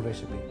original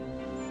recipe.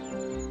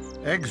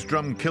 Eggs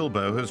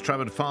Drumkilbo has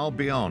travelled far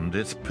beyond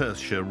its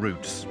Perthshire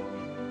roots.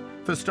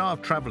 For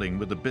staff travelling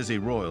with the busy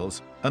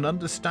royals, an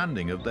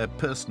understanding of their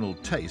personal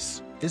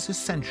tastes is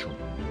essential.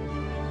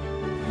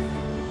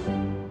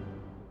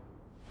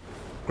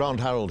 Grand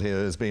Harold here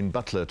has been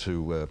butler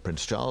to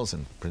Prince Charles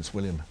and Prince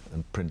William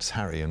and Prince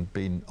Harry and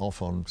been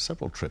off on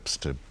several trips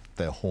to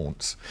their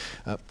haunts.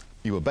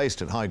 You were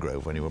based at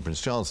Highgrove when you were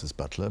Prince Charles's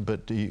butler,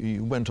 but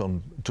you went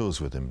on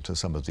tours with him to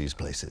some of these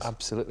places.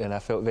 Absolutely, and I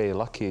felt very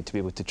lucky to be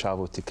able to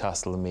travel to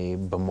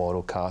Castlemaine,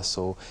 Balmoral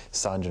Castle,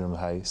 Sandringham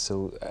House,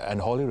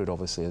 and Holyrood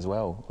obviously as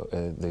well,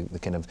 the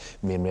kind of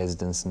main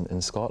residence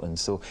in Scotland.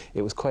 So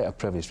it was quite a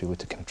privilege to be able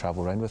to kind of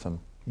travel around with him.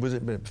 Was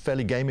it a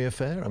fairly gamey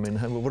affair? I mean,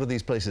 what are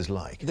these places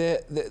like? I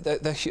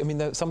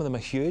mean, some of them are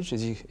huge,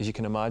 as you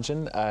can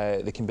imagine.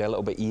 They can be a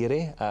little bit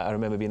eerie. I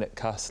remember being at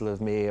Castle of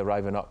May,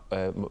 arriving up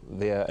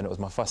there, and it was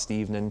my first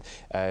evening.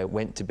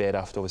 Went to bed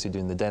after obviously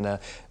doing the dinner.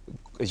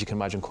 As you can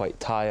imagine, quite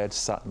tired,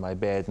 sat in my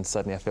bed, and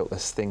suddenly I felt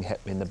this thing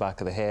hit me in the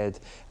back of the head,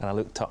 and I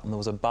looked up and there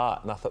was a bat,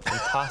 and I thought,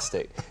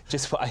 fantastic,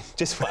 just what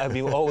I've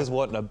been always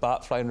wanting, a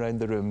bat flying around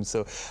the room.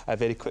 So I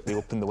very quickly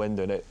opened the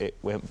window and it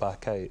went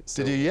back out.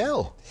 So, did you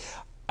yell?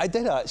 I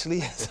did actually.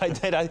 Yes, I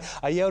did.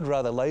 I yelled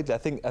rather loudly. I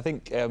think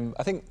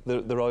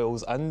the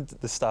royals and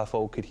the staff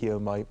all could hear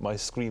my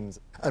screams.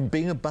 And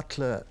being a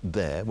butler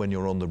there when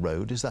you're on the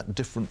road, is that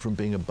different from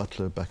being a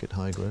butler back at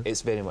Highgrove?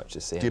 It's very much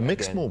the same. Do you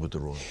mix more with the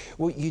royals?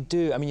 Well, you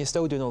do. I mean, you're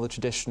still doing all the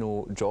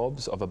traditional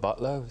jobs of a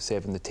butler,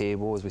 serving the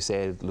table, as we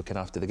said, looking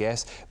after the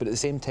guests. But at the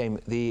same time,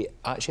 they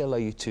actually allow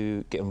you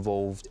to get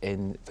involved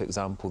in, for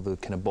example, the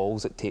kind of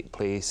balls that take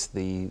place,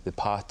 the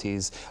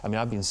parties. I mean,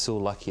 I've been so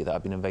lucky that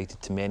I've been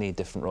invited to many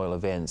different royal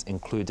events,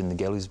 including the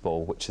Gillies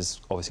Ball, which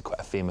is obviously quite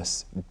a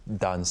famous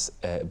dance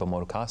at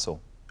Balmoral Castle.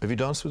 Have you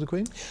danced with the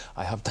Queen?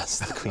 I have danced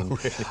with the Queen.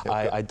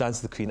 Really? I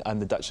danced with the Queen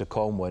and the Duchess of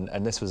Cornwall,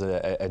 and this was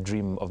a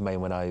dream of mine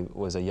when I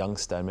was a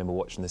youngster. I remember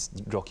watching this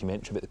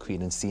documentary about the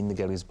Queen and seeing the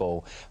Gillies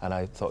Ball, and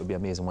I thought it would be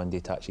amazing one day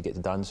to actually get to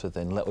dance with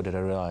her. And little did I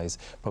realise,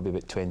 probably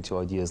about 20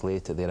 odd years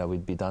later, there I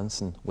would be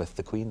dancing with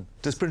the Queen.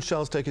 Does Prince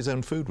Charles take his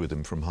own food with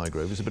him from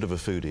Highgrove? He's a bit of a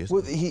foodie, isn't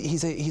well, he?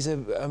 He's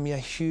a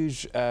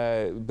huge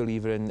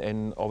believer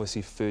in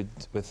obviously food,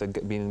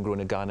 with being grown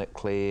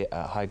organically.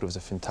 Highgrove is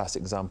a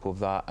fantastic example of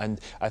that,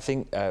 and I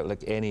think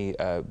like any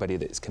anybody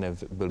that's kind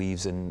of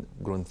believes in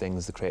growing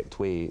things the correct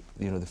way,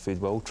 you know, the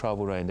food will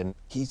travel around, and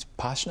he's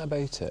passionate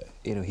about it.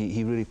 You know,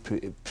 he really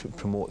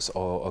promotes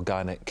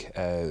organic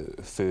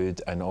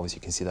food, and obviously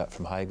you can see that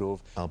from Highgrove.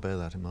 I'll bear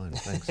that in mind,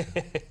 thanks.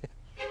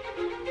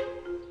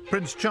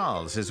 Prince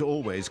Charles is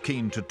always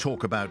keen to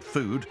talk about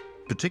food,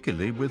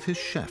 particularly with his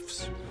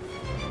chefs.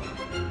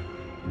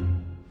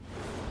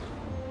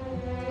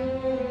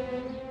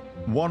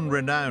 One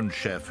renowned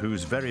chef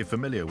who's very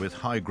familiar with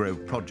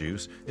Highgrove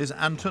produce is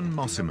Anton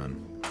Mosimann.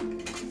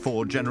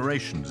 4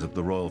 generations of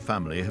the royal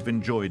family have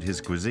enjoyed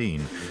his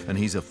cuisine, and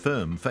he's a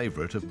firm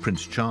favourite of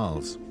Prince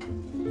Charles.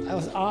 I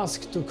was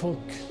asked to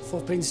cook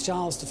for Prince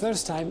Charles the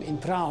first time in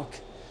Prague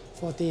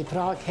for the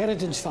Prague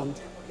Heritage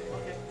Fund.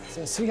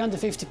 So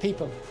 350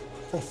 people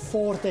for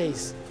 4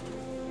 days.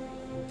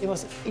 It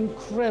was an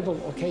incredible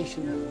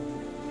occasion.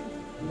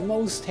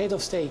 Most head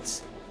of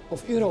states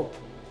of Europe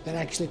were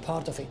actually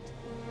part of it.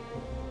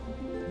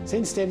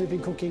 Since then, we've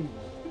been cooking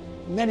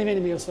many, many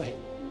meals for him.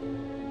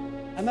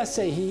 I must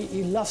say,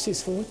 he loves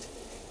his food.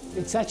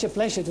 It's such a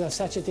pleasure to have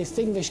such a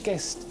distinguished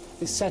guest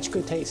with such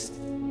good taste.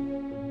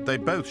 They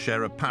both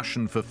share a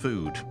passion for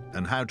food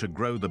and how to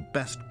grow the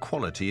best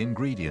quality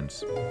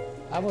ingredients.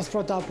 I was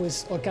brought up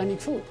with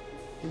organic food.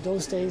 In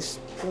those days,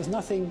 there was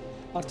nothing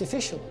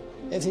artificial.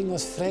 Everything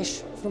was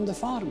fresh from the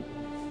farm.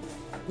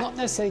 Not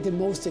necessarily the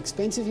most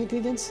expensive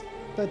ingredients,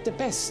 but the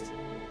best.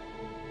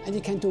 And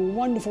you can do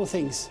wonderful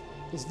things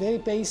with very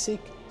basic,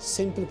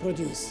 simple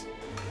produce.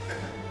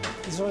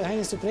 His Royal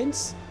Highness the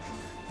Prince,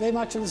 very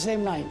much on the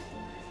same line.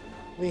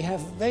 We have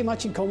very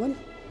much in common,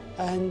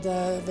 and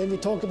when we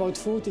talk about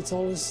food, it's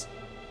always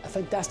a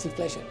fantastic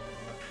pleasure.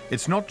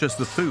 It's not just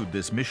the food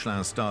this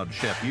Michelin-starred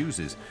chef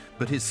uses,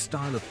 but his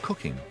style of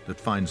cooking that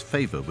finds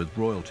favour with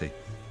royalty.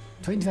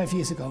 25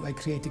 years ago, I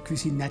created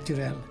Cuisine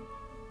Naturelle,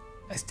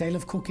 a style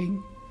of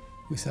cooking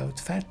without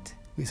fat,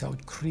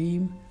 without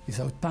cream,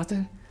 without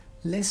butter,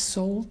 less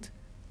salt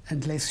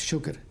and less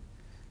sugar.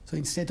 So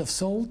instead of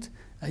salt,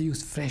 I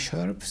used fresh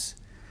herbs,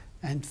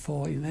 and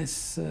for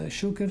less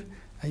sugar,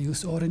 I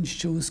used orange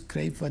juice,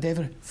 grape,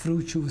 whatever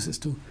fruit juices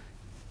to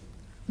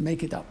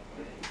make it up.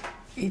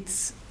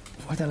 It's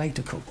what I like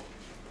to cook,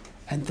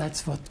 and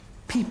that's what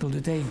people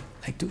today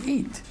like to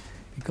eat,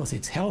 because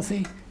it's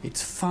healthy,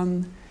 it's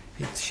fun,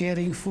 it's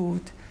sharing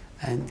food,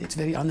 and it's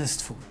very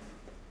honest food.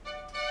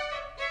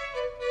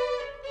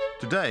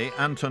 Today,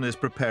 Anton is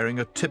preparing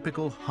a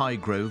typical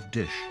Highgrove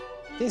dish.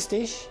 This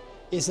dish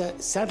is a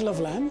saddle of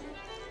lamb,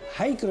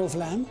 Highgrove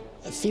lamb,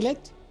 a fillet.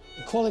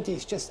 The quality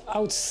is just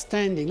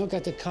outstanding. Look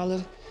at the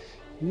color,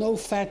 no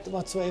fat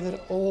whatsoever,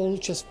 all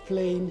just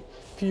plain,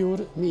 pure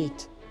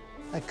meat.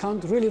 I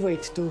can't really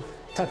wait to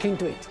tuck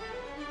into it.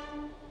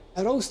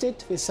 I roast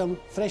it with some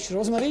fresh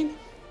rosemary.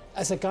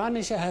 As a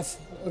garnish, I have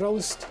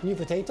roast new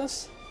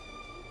potatoes,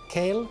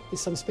 kale with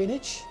some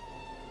spinach,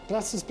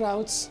 Brussels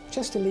sprouts,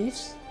 just the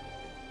leaves,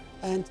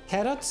 and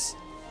carrots.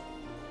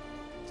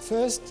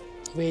 First,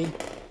 we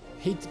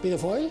heat a bit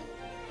of oil,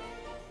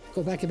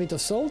 go back a bit of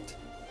salt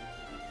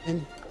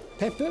and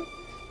pepper.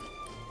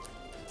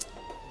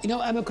 You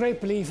know, I'm a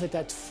great believer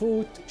that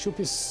food should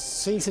be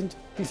seasoned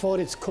before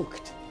it's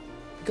cooked,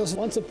 because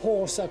once the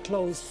pores are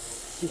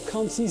closed, you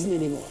can't season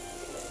anymore.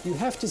 You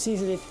have to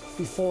season it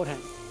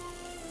beforehand.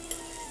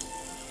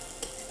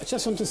 I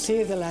just want to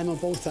sear the lamb on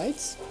both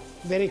sides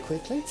very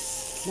quickly,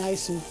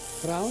 nice and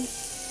brown.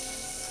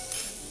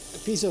 A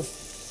piece of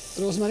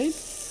rosemary.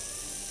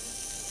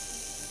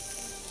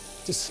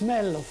 The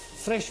smell of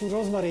fresh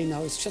rosemary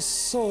now is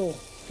just so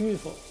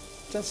beautiful,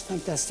 just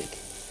fantastic.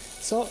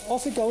 So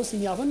off it goes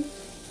in the oven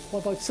for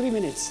about 3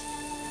 minutes.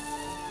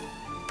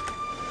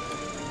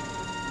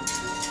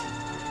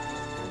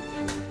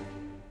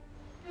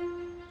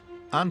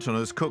 Anton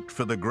has cooked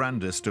for the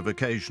grandest of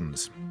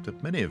occasions,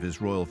 but many of his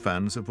royal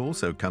fans have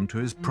also come to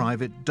his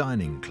private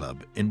dining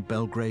club in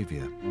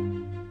Belgravia.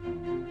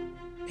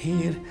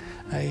 Here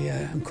I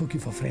am cooking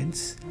for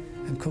friends,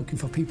 I'm cooking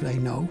for people I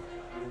know.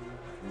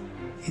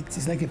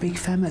 It's like a big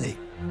family.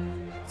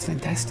 It's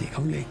fantastic.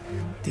 Only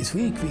this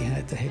week we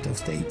had the head of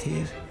state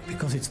here.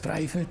 Because it's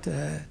private,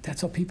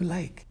 that's what people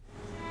like.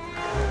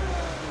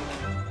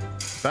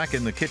 Back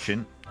in the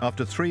kitchen,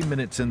 after 3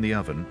 minutes in the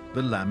oven,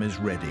 the lamb is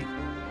ready.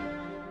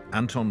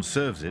 Anton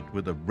serves it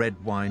with a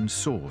red wine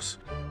sauce.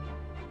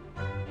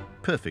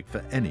 Perfect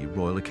for any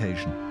royal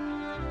occasion.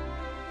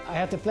 I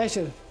had the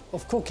pleasure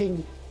of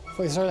cooking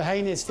for His Royal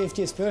Highness'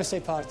 50th birthday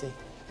party.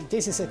 And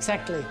this is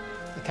exactly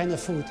the kind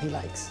of food he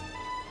likes.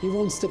 He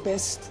wants the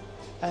best,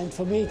 and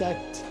for me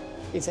that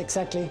is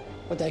exactly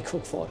what I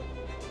cook for,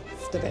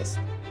 the best.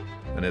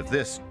 And if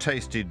this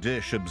tasty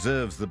dish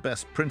observes the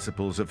best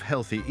principles of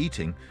healthy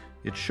eating,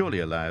 it surely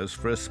allows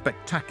for a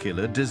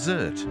spectacular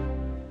dessert.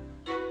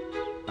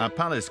 Our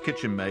palace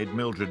kitchen maid,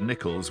 Mildred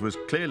Nichols, was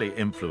clearly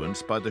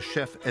influenced by the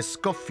chef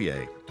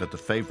Escoffier at the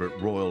favourite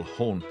royal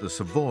haunt, the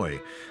Savoy,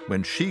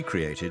 when she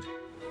created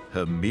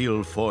her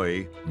Mille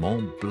Feuilles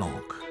Mont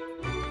Blanc.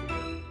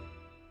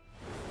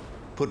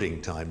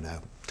 Pudding time now.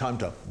 Time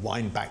to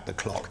wind back the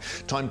clock.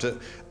 Time to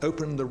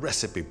open the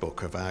recipe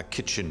book of our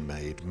kitchen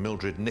maid,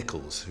 Mildred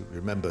Nichols, who,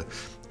 remember,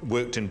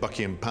 worked in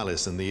Buckingham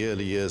Palace in the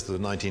early years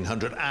of the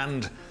 1900s,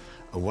 and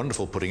a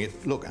wonderful pudding.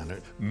 Look, Anna,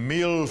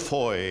 Mille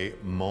Feuilles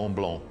Mont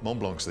Blanc.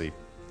 Mont Blanc's the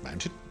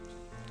mountain,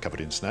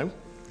 covered in snow,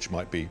 which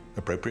might be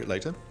appropriate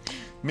later.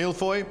 Mille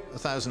Feuilles,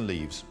 1,000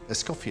 leaves.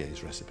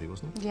 Escoffier's recipe,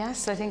 wasn't it?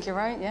 Yes, I think you're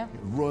right, yeah.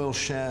 Royal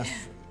chef,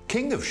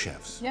 king of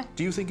chefs. Yeah.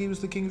 Do you think he was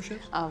the king of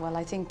chefs? Oh, well,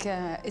 I think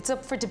it's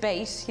up for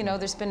debate. You know,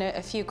 there's been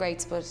a few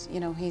greats, but, you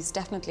know, he's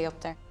definitely up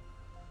there.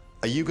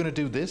 Are you going to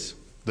do this?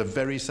 The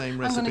very same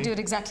recipe? I'm going to do it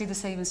exactly the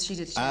same as she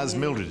did. As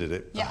Mildred did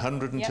it, yeah.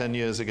 110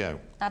 years ago.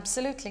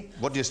 Absolutely.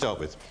 What do you start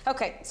with?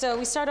 OK, so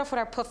we start off with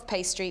our puff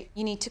pastry.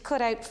 You need to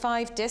cut out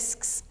 5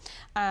 discs.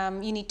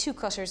 You need 2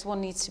 cutters.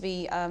 One needs to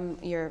be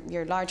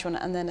your large one,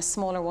 and then a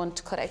smaller one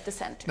to cut out the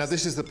centres. Now,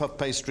 this is the puff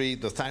pastry,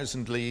 the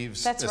 1,000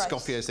 leaves, That's right.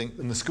 Escoffier's thing.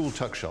 In the school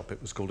tuck shop,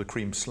 it was called a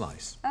cream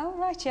slice. Oh,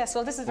 right, yes.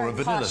 Well, this is very posh.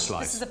 Or a vanilla posh.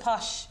 slice. This is a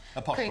posh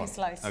cream one.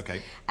 slice.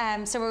 OK.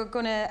 So we're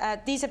going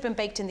to... these have been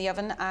baked in the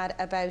oven at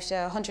about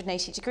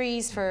 180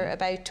 degrees for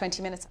about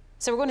 20 minutes.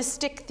 So we're going to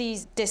stick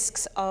these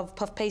discs of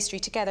puff pastry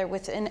together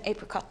with an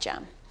apricot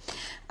jam.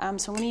 So I'm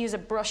going to use a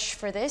brush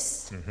for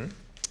this.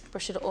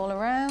 Brush it all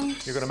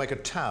around. You're going to make a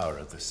tower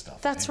of this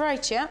stuff. That's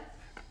right, yeah.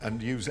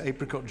 And use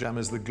apricot jam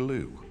as the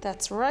glue.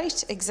 That's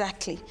right,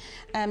 exactly.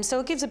 So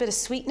it gives a bit of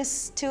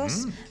sweetness to it.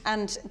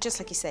 And just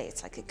like you say,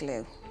 it's like a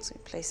glue. So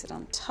we place it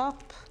on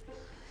top.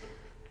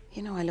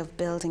 You know, I love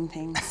building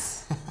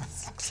things.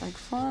 This looks like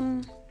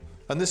fun.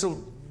 And this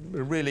will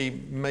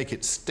really make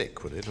it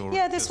stick, will it? Or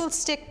yeah, this will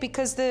stick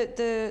because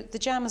the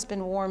jam has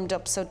been warmed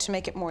up, so to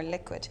make it more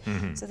liquid.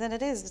 So then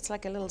it's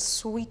like a little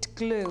sweet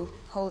glue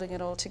holding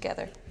it all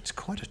together. It's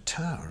quite a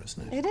tower,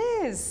 isn't it? It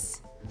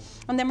is.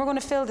 And then we're going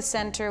to fill the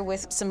centre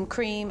with some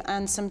cream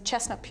and some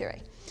chestnut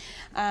puree.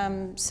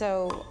 At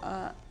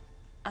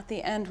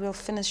the end, we'll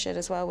finish it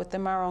as well with the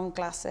marron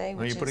glacé.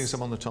 Are you putting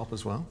some on the top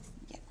as well?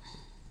 Yeah.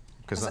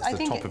 Because that's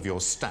the top of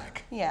your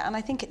stack. Yeah, and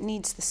I think it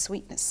needs the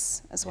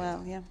sweetness as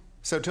well, yeah.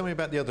 So tell me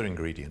about the other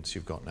ingredients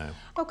you've got now.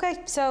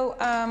 OK, so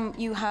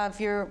you have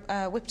your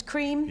whipped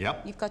cream.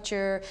 Yep. You've got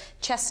your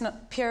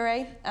chestnut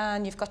puree,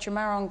 and you've got your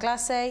marron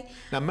glacé.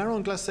 Now,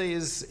 marron glacé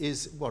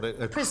is what,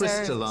 a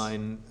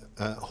crystalline,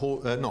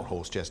 not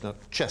horse chestnut,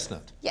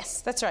 chestnut.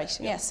 Yes, that's right.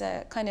 Yep. Yes,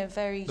 kind of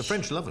very... The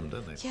French love them,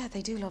 don't they? Yeah,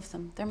 they do love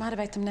them. They're mad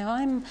about them now.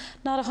 I'm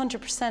not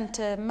 100%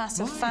 a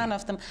massive fan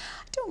of them.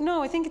 I don't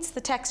know. I think it's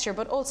the texture,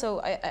 but also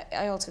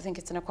I also think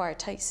it's an acquired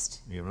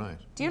taste. You're right.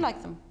 Do you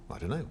like them? I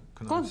don't know.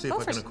 Can I see if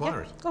I can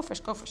acquire it? Go for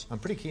it, go for it. I'm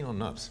pretty keen on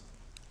nuts.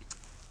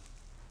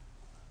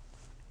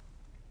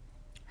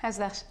 How's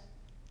that?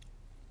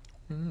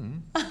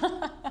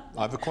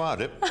 I've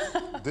acquired it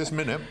this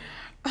minute.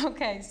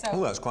 OK, so...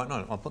 Oh, that's quite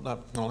nice.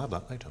 I'll have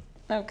that later.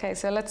 OK,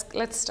 so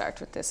let's start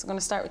with this. I'm going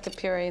to start with the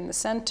puree in the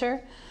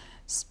centre.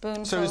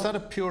 Spoonful. So is that a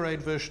pureed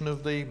version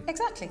of the...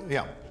 Exactly.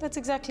 Yeah. That's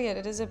exactly it.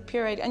 It is a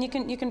pureed. And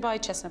you can buy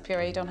chestnut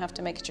puree. You don't have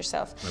to make it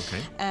yourself.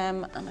 OK.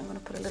 And I'm going to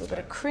put a little bit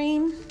of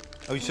cream.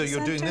 Oh, so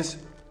you're doing this?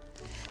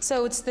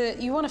 So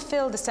you want to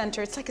fill the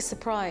centre. It's like a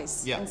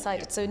surprise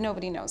inside it, so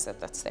nobody knows that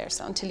that's there,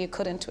 so until you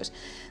cut into it.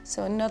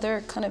 So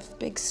another kind of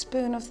big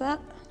spoon of that.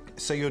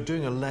 So you're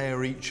doing a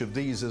layer each of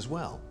these as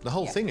well? The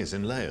whole thing is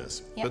in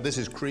layers, but this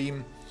is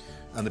cream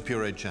and the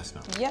pureed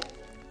chestnut? Yep.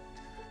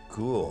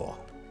 Cool.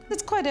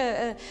 It's quite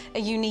a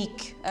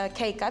unique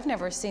cake. I've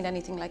never seen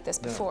anything like this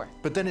before.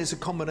 But then it's a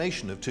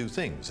combination of 2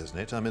 things, isn't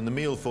it? I mean, the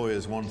Mille Feuilles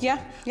is one thing.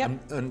 Yeah.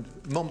 And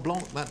Mont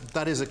Blanc,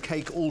 that is a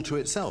cake all to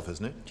itself,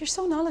 isn't it? You're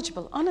so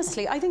knowledgeable.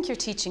 Honestly, I think you're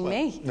teaching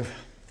me.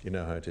 You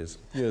know how it is.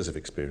 Years of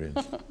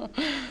experience.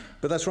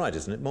 But that's right,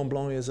 isn't it? Mont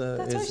Blanc is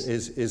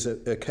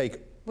a cake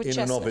with in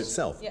chestnut. and of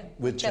itself. Yeah,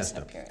 with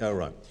chestnut. Puree. Oh,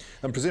 right.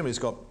 And presumably it's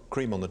got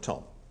cream on the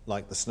top,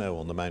 like the snow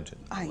on the mountain.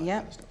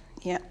 Yeah.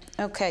 Yeah.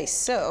 OK,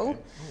 so...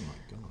 Oh,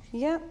 my gosh.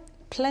 Yeah,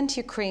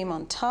 plenty of cream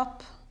on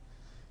top.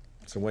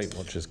 It's a Weight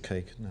Watchers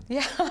cake, isn't it?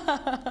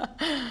 Yeah.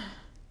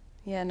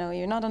 Yeah, no,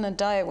 you're not on a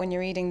diet when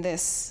you're eating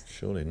this.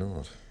 Surely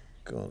not.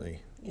 Golly.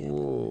 Yeah.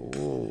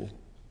 Whoa.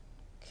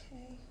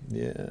 Okay.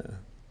 Yeah.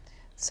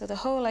 So the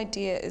whole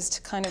idea is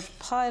to kind of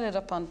pile it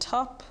up on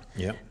top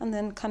and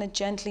then kind of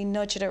gently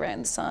nudge it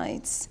around the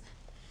sides.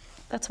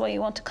 That's why you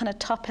want to kind of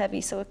top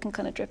heavy so it can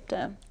kind of drip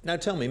down. Now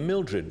tell me,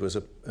 Mildred was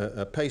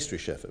a pastry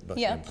chef at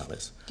Buckingham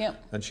Palace. Yeah.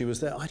 And she was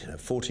there, I don't know,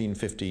 14,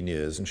 15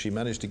 years, and she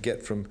managed to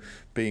get from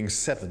being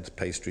 7th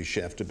pastry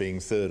chef to being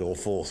 3rd or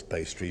 4th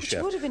pastry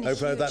chef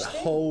over that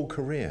whole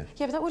career.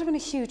 Yeah, but that would have been a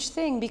huge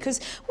thing, because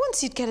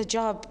once you'd get a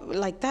job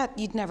like that,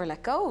 you'd never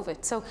let go of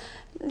it. So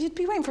you'd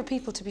be waiting for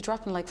people to be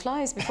dropping like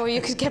flies before you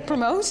could get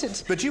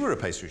promoted. But you were a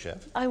pastry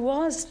chef. I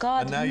was,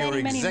 God, and now you're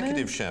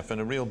executive chef and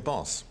a real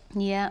boss.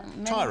 Yeah.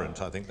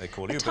 Tyrant, I think they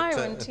call you. A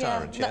tyrant, a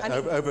tyrant, yeah.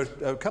 Over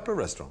a couple of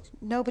restaurants.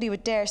 Nobody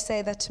would dare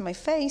say that to my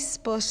face,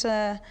 but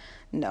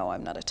no,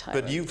 I'm not a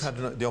tyrant. But you've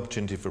had the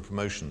opportunity for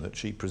promotion that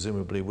she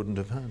presumably wouldn't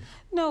have had.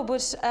 No,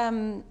 but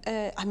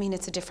I mean,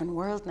 it's a different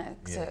world now,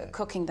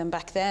 cooking than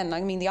back then.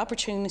 I mean, the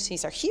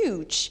opportunities are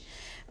huge.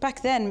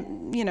 Back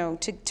then, you know,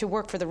 to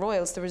work for the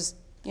royals, there was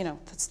you know,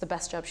 that's the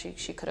best job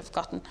she could have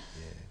gotten.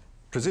 Yeah.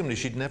 Presumably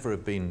she'd never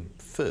have been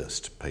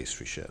first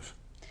pastry chef,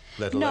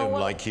 let alone,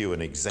 like you,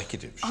 an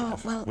executive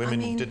chef. Well, Women I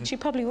mean, didn't... she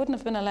probably wouldn't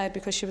have been allowed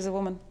because she was a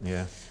woman.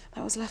 Yeah.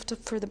 That was left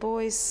up for the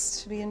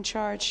boys to be in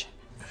charge.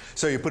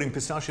 So you're putting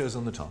pistachios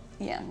on the top?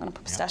 Yeah, I'm going to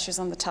put pistachios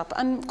on the top.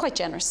 I'm quite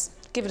generous.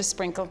 Give it a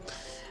sprinkle.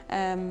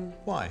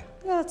 Why?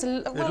 Yeah, it's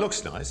well, it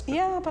looks nice. But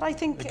yeah, but I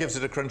think... It gives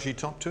it a crunchy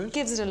top to it?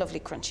 Gives it a lovely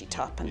crunchy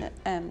top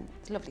and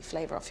lovely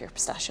flavour off your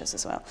pistachios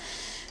as well.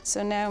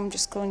 So now I'm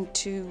just going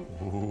to...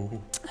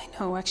 Ooh. I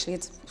know, actually,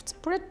 it's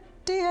pretty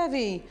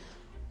heavy.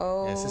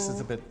 Oh. Yes, this is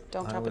a bit...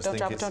 Don't drop it, don't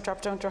drop it, don't drop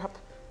it, don't drop.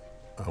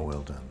 Oh,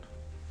 well done.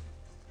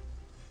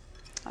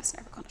 I was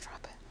never going to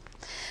drop it.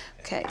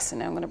 Okay, so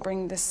now I'm going to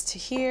bring this to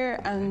here,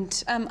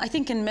 and I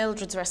think in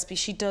Mildred's recipe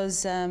she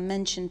does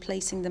mention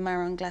placing the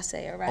marron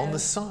glacé around. On the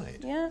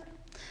side? Yeah.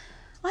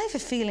 I have a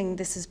feeling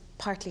this is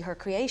partly her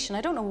creation.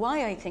 I don't know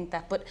why I think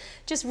that, but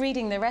just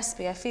reading the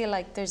recipe, I feel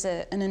like there's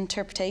an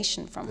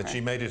interpretation from her. That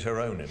she made it her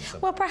own in some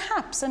way? Well,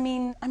 perhaps. I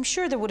mean, I'm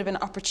sure there would have been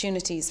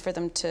opportunities for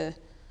them to...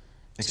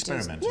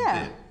 Experiment.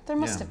 Yeah, there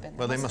must have been.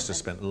 Well, they must have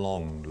spent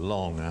long,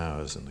 long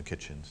hours in the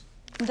kitchens.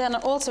 Then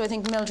also, I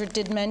think Mildred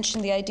did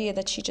mention the idea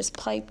that she just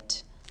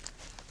piped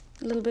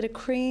a little bit of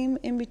cream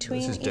in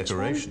between. This is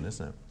decoration,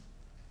 isn't it?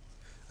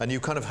 And you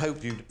kind of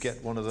hoped you'd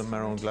get one of the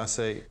marron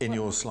glacé in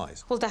your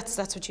slice. Well, that's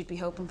what you'd be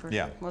hoping for.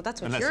 Yeah. Well,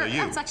 that's what unless you're...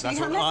 you. That's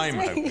what I'm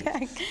hoping. Yeah,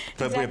 but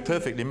exactly. we're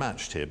perfectly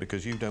matched here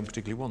because you don't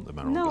particularly want the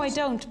marron glacé. No, I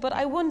don't. But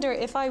I wonder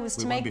if I was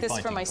to make this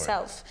for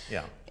myself.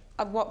 Yeah.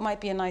 What might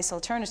be a nice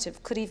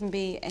alternative could even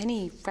be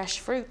any fresh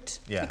fruit.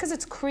 Yeah. Because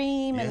it's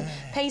cream and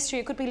pastry.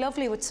 It could be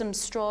lovely with some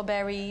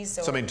strawberries.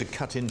 Or... Something to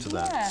cut into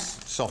that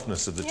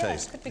softness of the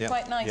taste. Yeah, it could be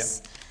quite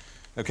nice.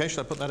 Yeah. OK,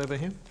 shall I put that over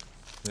here?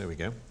 There we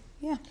go.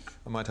 Yeah.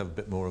 I might have a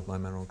bit more of my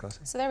marron glacé.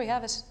 So there we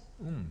have it.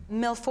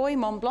 Mille,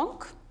 Mont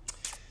Blanc.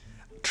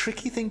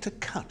 Tricky thing to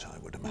cut, I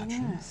would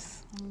imagine.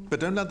 Yes. But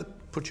don't let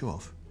that put you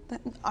off.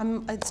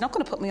 It's not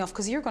going to put me off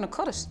because you're going to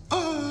cut it.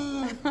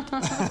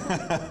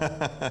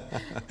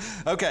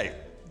 OK,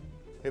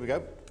 here we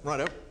go.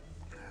 Righto.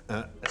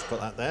 Let's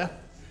put that there.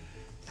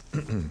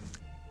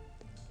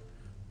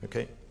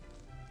 OK.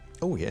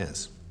 Oh,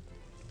 yes.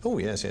 Oh,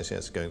 yes, yes,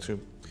 yes, going through.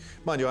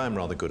 Mind you, I am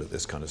rather good at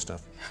this kind of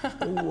stuff.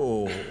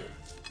 Ooh.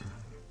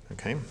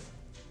 OK.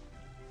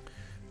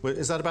 Well,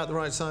 is that about the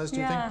right size, do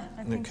you think? Yeah,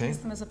 I think use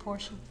them as a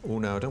portion. Oh,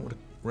 no, I don't want to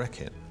wreck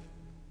it.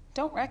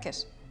 Don't wreck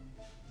it.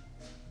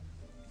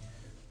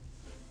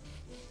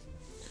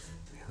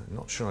 I'm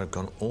not sure I've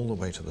gone all the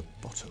way to the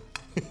bottom.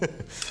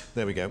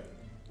 There we go.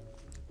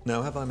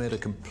 Now, have I made a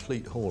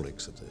complete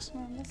Horlicks of this?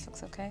 Well, this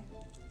looks OK.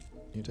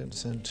 You don't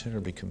sound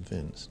terribly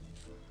convinced.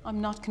 I'm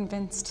not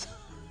convinced.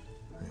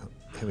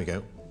 Here we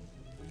go.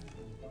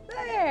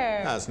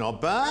 There. That's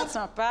not bad. That's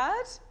not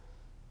bad.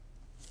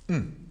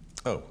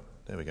 Oh,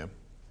 there we go.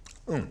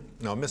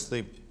 Now, I missed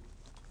the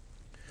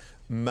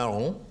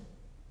marron.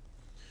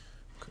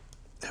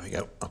 There we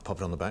go. I'll pop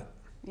it on the back.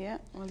 Yeah,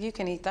 well, you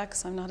can eat that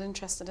because I'm not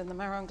interested in the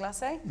marron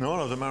glacé.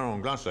 No, the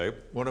marron glacé.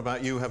 What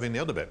about you having the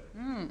other bit?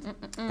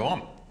 Go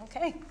on.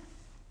 OK.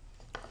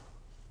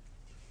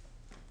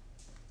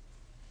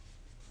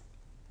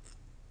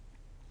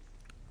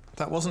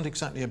 That wasn't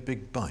exactly a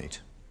big bite.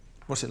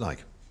 What's it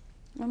like?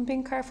 I'm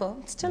being careful.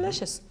 It's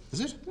delicious. Is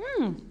it?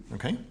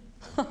 OK.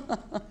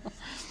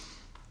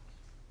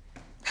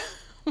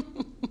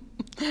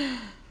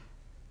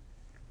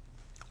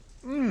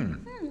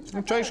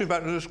 It tastes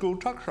back to the school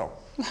tuck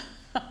shop.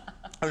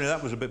 Only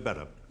that was a bit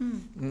better.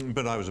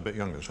 But I was a bit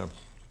younger, so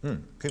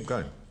keep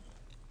going.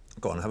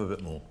 Go on, have a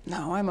bit more.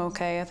 No, I'm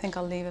OK. I think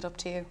I'll leave it up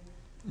to you.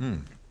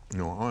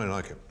 No, I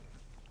like it.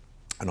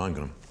 And I'm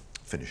going to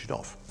finish it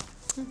off.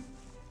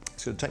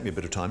 It's going to take me a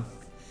bit of time.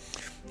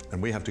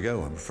 And we have to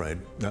go, I'm afraid.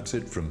 That's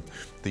it from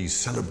these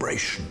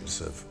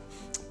celebrations of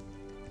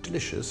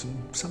delicious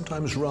and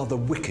sometimes rather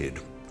wicked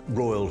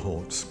royal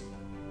haunts.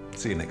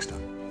 See you next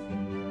time.